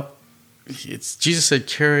like, well, it's Jesus said,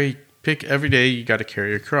 pick every day you got to carry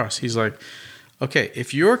your cross. He's like, okay,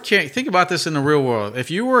 if you're think about this in the real world. If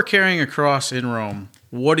you were carrying a cross in Rome,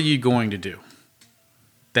 what are you going to do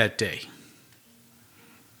that day?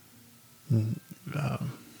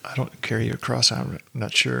 I don't carry a cross. I'm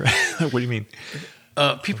not sure. What do you mean?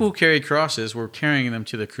 People who carry crosses were carrying them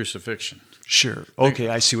to the crucifixion. Sure. Okay,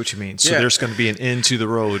 I see what you mean. So there's going to be an end to the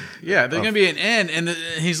road. Yeah, there's going to be an end, and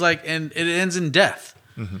he's like, and it ends in death.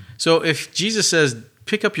 Mm-hmm. So if Jesus says,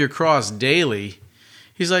 pick up your cross daily,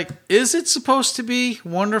 he's like, is it supposed to be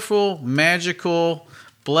wonderful, magical,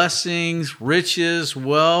 blessings, riches,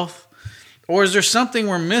 wealth? Or is there something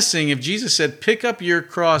we're missing if Jesus said, pick up your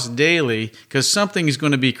cross daily, because something is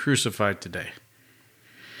going to be crucified today?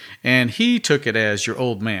 And he took it as your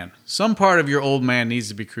old man. Some part of your old man needs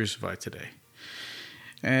to be crucified today.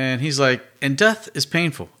 And he's like, and death is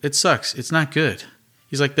painful. It sucks. It's not good.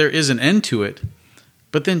 He's like, there is an end to it.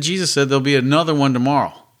 But then Jesus said there'll be another one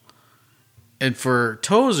tomorrow. And for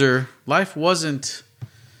Tozer, life wasn't...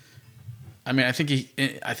 I mean, I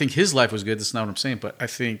think his life was good. That's not what I'm saying. But I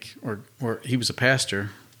think, or he was a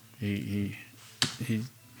pastor.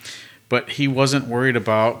 But he wasn't worried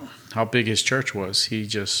about how big his church was. He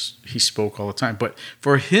spoke all the time. But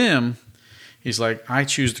for him, he's like, I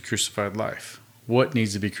choose the crucified life. What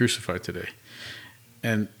needs to be crucified today?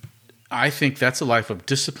 And I think that's a life of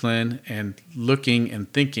discipline and looking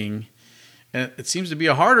and thinking. And it seems to be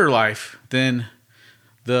a harder life than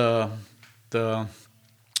the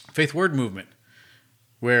Faith Word movement,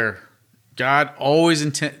 where God always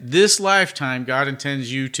this lifetime, God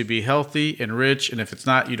intends you to be healthy and rich, and if it's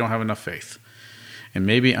not, you don't have enough faith. And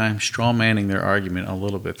maybe I'm strawmanning their argument a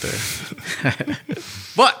little bit there.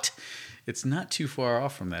 But it's not too far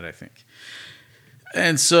off from that, I think.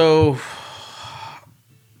 And so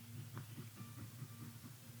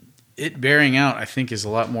it bearing out, I think, is a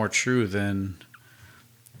lot more true than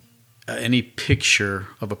any picture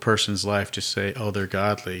of a person's life to say, oh, they're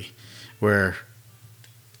godly, where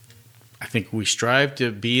I think we strive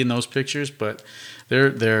to be in those pictures, but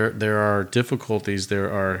there are difficulties, there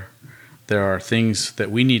are things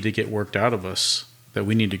that we need to get worked out of us, that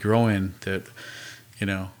we need to grow in, that,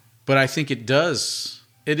 but I think it is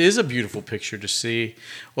a beautiful picture to see,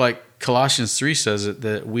 like Colossians 3 says it,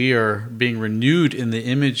 that we are being renewed in the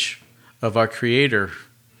image of our Creator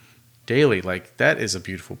daily. Like, that is a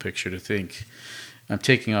beautiful picture to think. I'm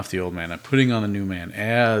taking off the old man. I'm putting on the new man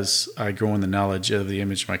as I grow in the knowledge of the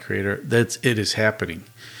image of my Creator. It is happening,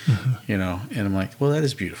 And I'm like, well, that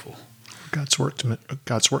is beautiful. God's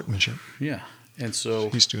workmanship. Yeah, and so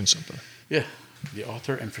He's doing something. Yeah, the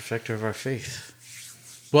author and perfecter of our faith.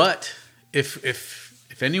 But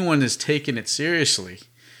if anyone is taking it seriously,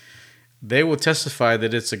 they will testify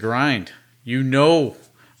that it's a grind. You know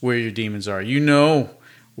where your demons are. You know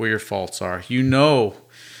where your faults are.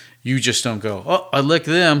 You just don't go, oh, I licked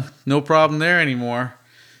them, no problem there anymore.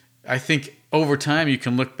 I think over time you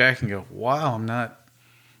can look back and go, wow, I'm not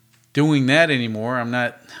doing that anymore. I'm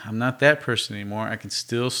not that person anymore. I can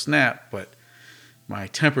still snap, but my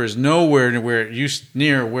temper is nowhere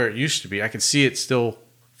near where it used to be. I can see it still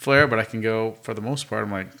flare, but I can go, for the most part,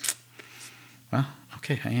 I'm like, well,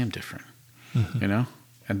 okay, I am different,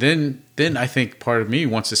 And then I think part of me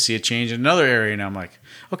wants to see a change in another area, and I'm like,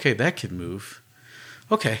 okay, that could move.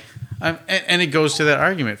 Okay, and it goes to that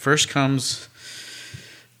argument. First comes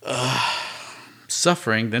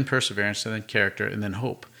suffering, then perseverance, and then character, and then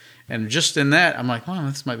hope. And just in that, I'm like, well,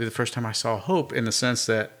 this might be the first time I saw hope, in the sense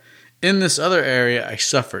that in this other area, I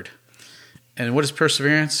suffered. And what is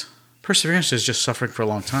perseverance? Perseverance is just suffering for a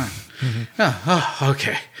long time. Mm-hmm.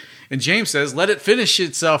 Okay. And James says, let it finish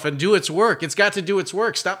itself and do its work. It's got to do its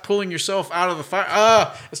work. Stop pulling yourself out of the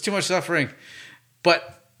fire. It's too much suffering.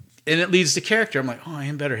 And it leads to character. I'm like, oh, I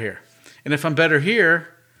am better here. And if I'm better here,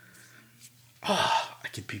 I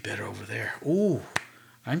could be better over there. Ooh,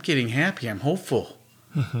 I'm getting happy. I'm hopeful.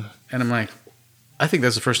 And I'm like, I think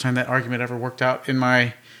that's the first time that argument ever worked out in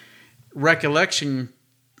my recollection,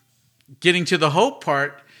 getting to the hope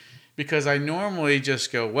part, because I normally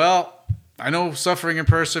just go, well, I know suffering and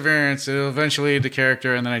perseverance will eventually lead to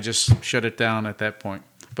character, and then I just shut it down at that point.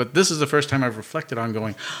 But this is the first time I've reflected on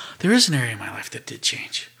going, there is an area in my life that did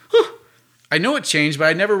change. I know it changed, but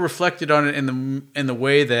I never reflected on it in the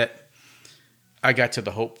way that I got to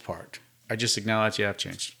the hope part. I just acknowledge, yeah, I've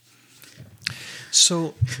changed.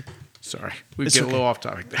 So, sorry, we get a little off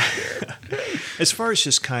topic there. As far as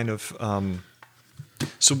just kind of,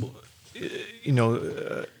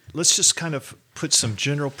 let's just kind of put some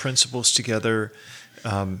general principles together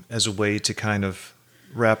as a way to kind of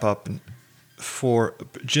wrap up for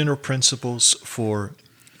general principles for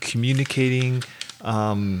communicating,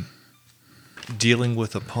 dealing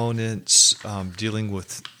with opponents, dealing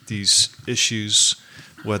with these issues,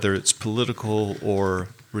 whether it's political or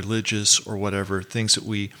religious or whatever, things that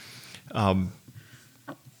we,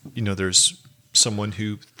 there's someone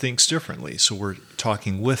who thinks differently, so we're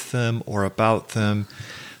talking with them or about them.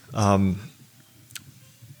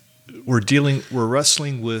 We're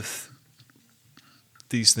wrestling with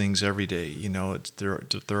these things every day.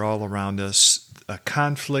 They're all around us. A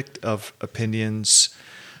conflict of opinions.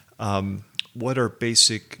 What are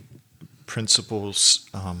basic principles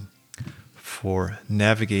for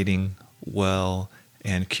navigating well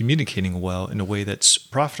and communicating well in a way that's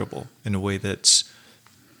profitable, in a way that's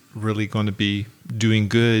really going to be doing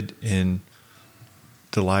good in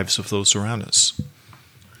the lives of those around us?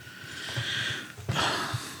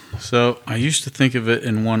 So I used to think of it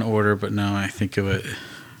in one order, but now I think of it,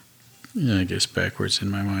 I guess, backwards in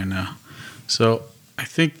my mind now. So I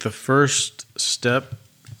think the first step,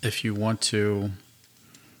 if you want to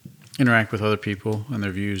interact with other people and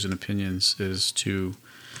their views and opinions, is to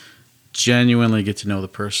genuinely get to know the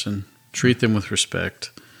person, treat them with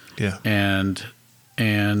respect, and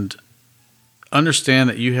understand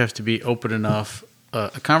that you have to be open enough.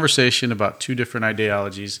 A conversation about two different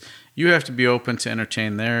ideologies, you have to be open to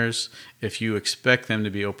entertain theirs if you expect them to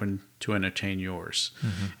be open to entertain yours.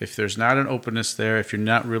 Mm-hmm. If there's not an openness there, if you're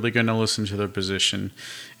not really going to listen to their position,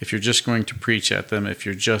 if you're just going to preach at them, if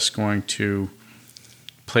you're just going to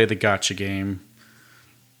play the gotcha game,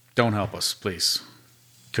 don't help us, please,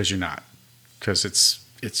 because you're not. Because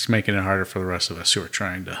it's making it harder for the rest of us who are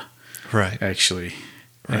trying to actually.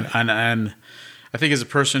 Right. And I think as a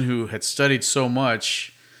person who had studied so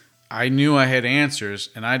much, I knew I had answers,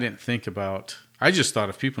 and I didn't think about. I just thought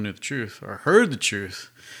if people knew the truth or heard the truth,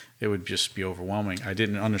 it would just be overwhelming. I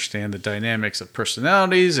didn't understand the dynamics of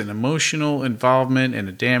personalities and emotional involvement and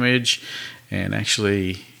the damage, and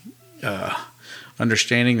actually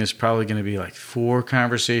understanding there's probably going to be like 4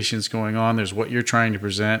 conversations going on. There's what you're trying to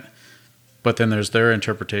present, but then there's their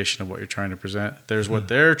interpretation of what you're trying to present. There's what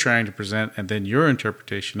they're trying to present, and then your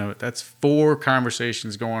interpretation of it. That's 4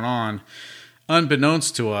 conversations going on,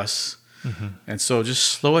 unbeknownst to us. Mm-hmm. And so just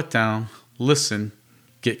slow it down, listen,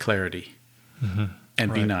 get clarity,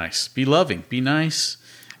 and be nice. Be loving, be nice,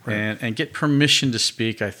 and get permission to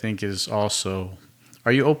speak, I think, is also...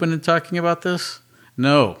 Are you open to talking about this?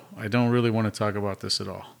 No, I don't really want to talk about this at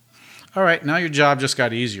all. All right, now your job just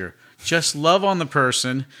got easier. Just love on the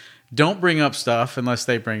person. Don't bring up stuff unless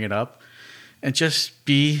they bring it up, and just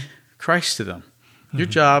be Christ to them. Mm-hmm. Your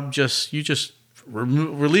job, you just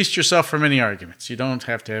released yourself from any arguments. You don't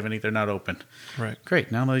have to have any. They're not open. Right.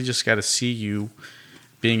 Great. Now they just got to see you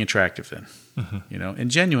being attractive then, and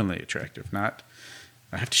genuinely attractive. Not,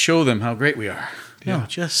 I have to show them how great we are. Yeah. No,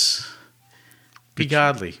 just be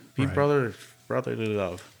godly. Be brotherly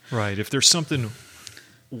love. Right. If there's something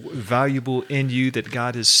valuable in you that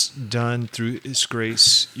God has done through His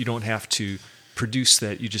grace, you don't have to produce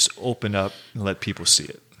that. You just open up and let people see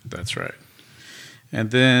it. That's right.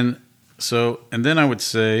 And then I would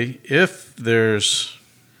say if there's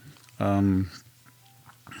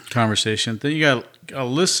conversation, then you got to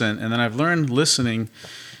listen. And then I've learned listening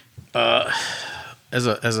as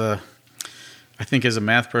a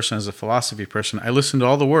math person, as a philosophy person, I listened to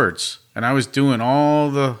all the words, and I was doing all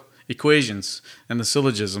the equations and the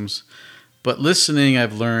syllogisms. But listening,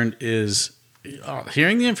 I've learned, is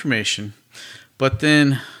hearing the information, but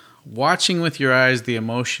then watching with your eyes the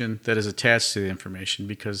emotion that is attached to the information,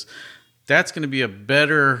 because that's going to be a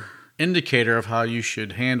better indicator of how you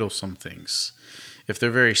should handle some things. If they're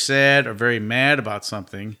very sad or very mad about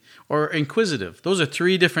something, or inquisitive, those are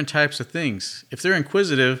 3 different types of things. If they're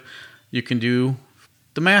inquisitive, you can do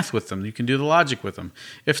the math with them. You can do the logic with them.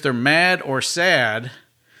 If they're mad or sad,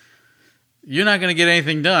 you're not going to get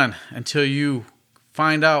anything done until you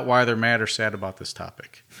find out why they're mad or sad about this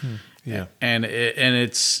topic. Yeah. And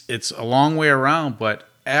it's a long way around, but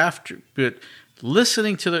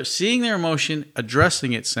listening to seeing their emotion,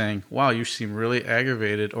 addressing it, saying, "Wow, you seem really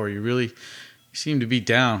aggravated," or you seem to be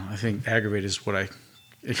down. I think aggravated is what I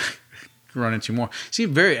run into more.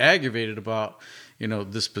 Seem very aggravated about,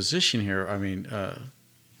 this position here. I mean, can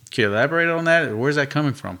you elaborate on that? Where's that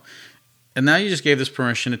coming from? And now you just gave this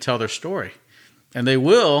permission to tell their story. And they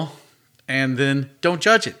will, and then don't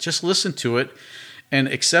judge it. Just listen to it and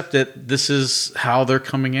accept that this is how they're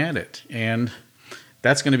coming at it. And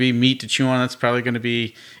that's going to be meat to chew on. That's probably going to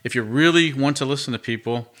be, if you really want to listen to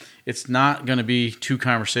people, it's not going to be 2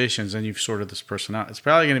 conversations and you've sorted this person out. It's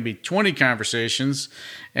probably going to be 20 conversations,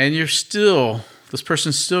 and this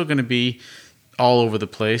person's still going to be all over the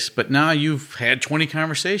place. But now you've had 20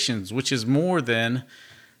 conversations, which is more than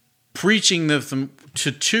preaching them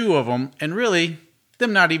to 2 of them and really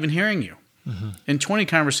them not even hearing you. Mm-hmm. In 20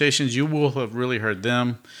 conversations, you will have really heard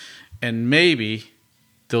them, and maybe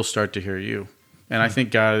they'll start to hear you. And I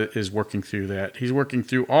think God is working through that. He's working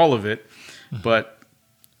through all of it, but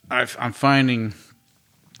I'm finding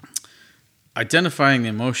identifying the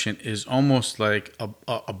emotion is almost like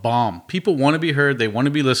a bomb. People want to be heard. They want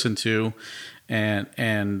to be listened to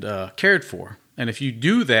and cared for. And if you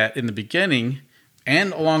do that in the beginning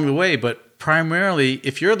and along the way, but primarily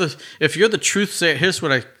if you're the truth sayer, here's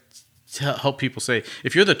what I help people say.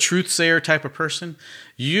 If you're the truth sayer type of person,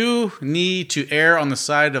 you need to err on the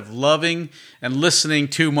side of loving and listening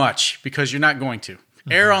too much, because you're not going to.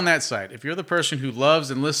 Err on that side. If you're the person who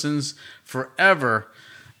loves and listens forever,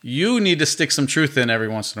 you need to stick some truth in every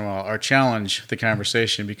once in a while or challenge the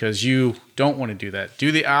conversation, because you don't want to do that.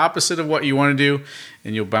 Do the opposite of what you want to do,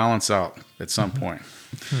 and you'll balance out at some point.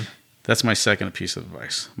 That's my second piece of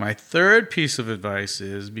advice. My third piece of advice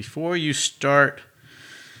is, before you start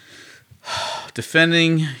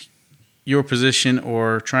defending your position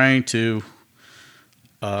or trying to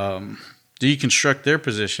deconstruct their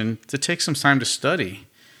position, to take some time to study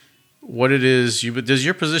what it is. Does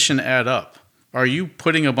your position add up? Are you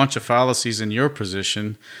putting a bunch of fallacies in your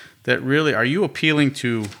position that really, are you appealing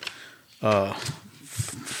to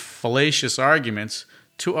fallacious arguments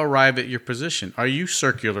to arrive at your position? Are you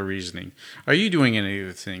circular reasoning? Are you doing any of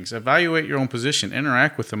the things? Evaluate your own position.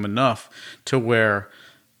 Interact with them enough to where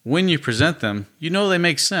when you present them, they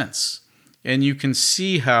make sense. And you can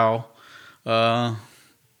see how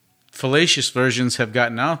fallacious versions have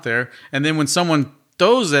gotten out there. And then when someone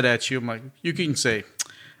throws that at you, you can say,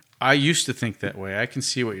 I used to think that way. I can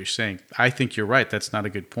see what you're saying. I think you're right. That's not a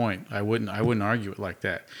good point. I wouldn't argue it like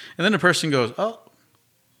that. And then the person goes,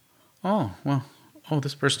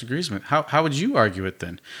 this person agrees with me. How would you argue it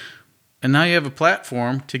then? And now you have a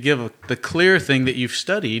platform to give the clear thing that you've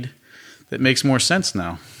studied that makes more sense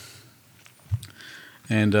now.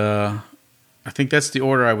 And I think that's the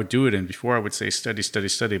order I would do it in. Before I would say study, study,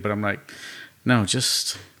 study. But I'm like, no,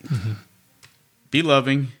 just be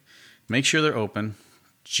loving, make sure they're open,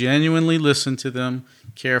 genuinely listen to them,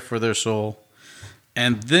 care for their soul,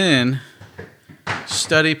 and then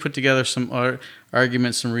study, put together some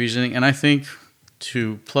arguments, some reasoning. And I think,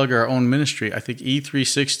 to plug our own ministry, I think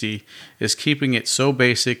E360 is keeping it so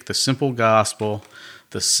basic, the simple gospel,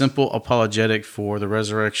 the simple apologetic for the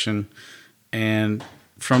resurrection. And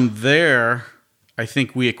from there, I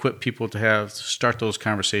think we equip people to start those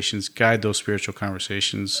conversations, guide those spiritual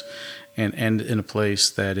conversations, and end in a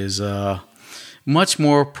place that is much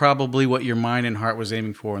more probably what your mind and heart was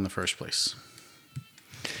aiming for in the first place.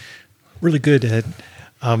 Really good, Ed.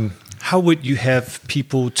 How would you have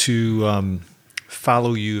people to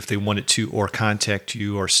follow you if they wanted to, or contact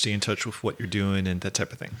you, or stay in touch with what you're doing and that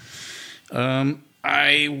type of thing?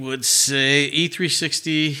 I would say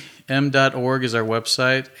e360m.org is our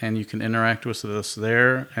website, and you can interact with us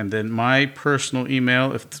there. And then my personal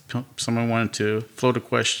email, if someone wanted to float a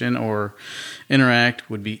question or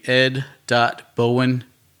interact, would be ed.bowen,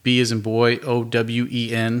 B as in boy,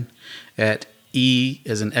 OWEN, at E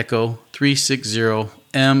as in echo, 360,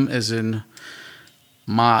 M as in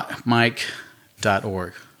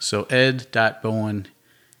Mike.org. So ed.bowen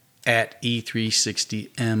at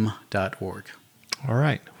e360m.org. All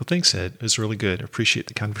right. Well, thanks, Ed. It was really good. I appreciate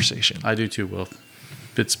the conversation. I do too, Will.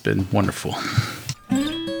 It's been wonderful.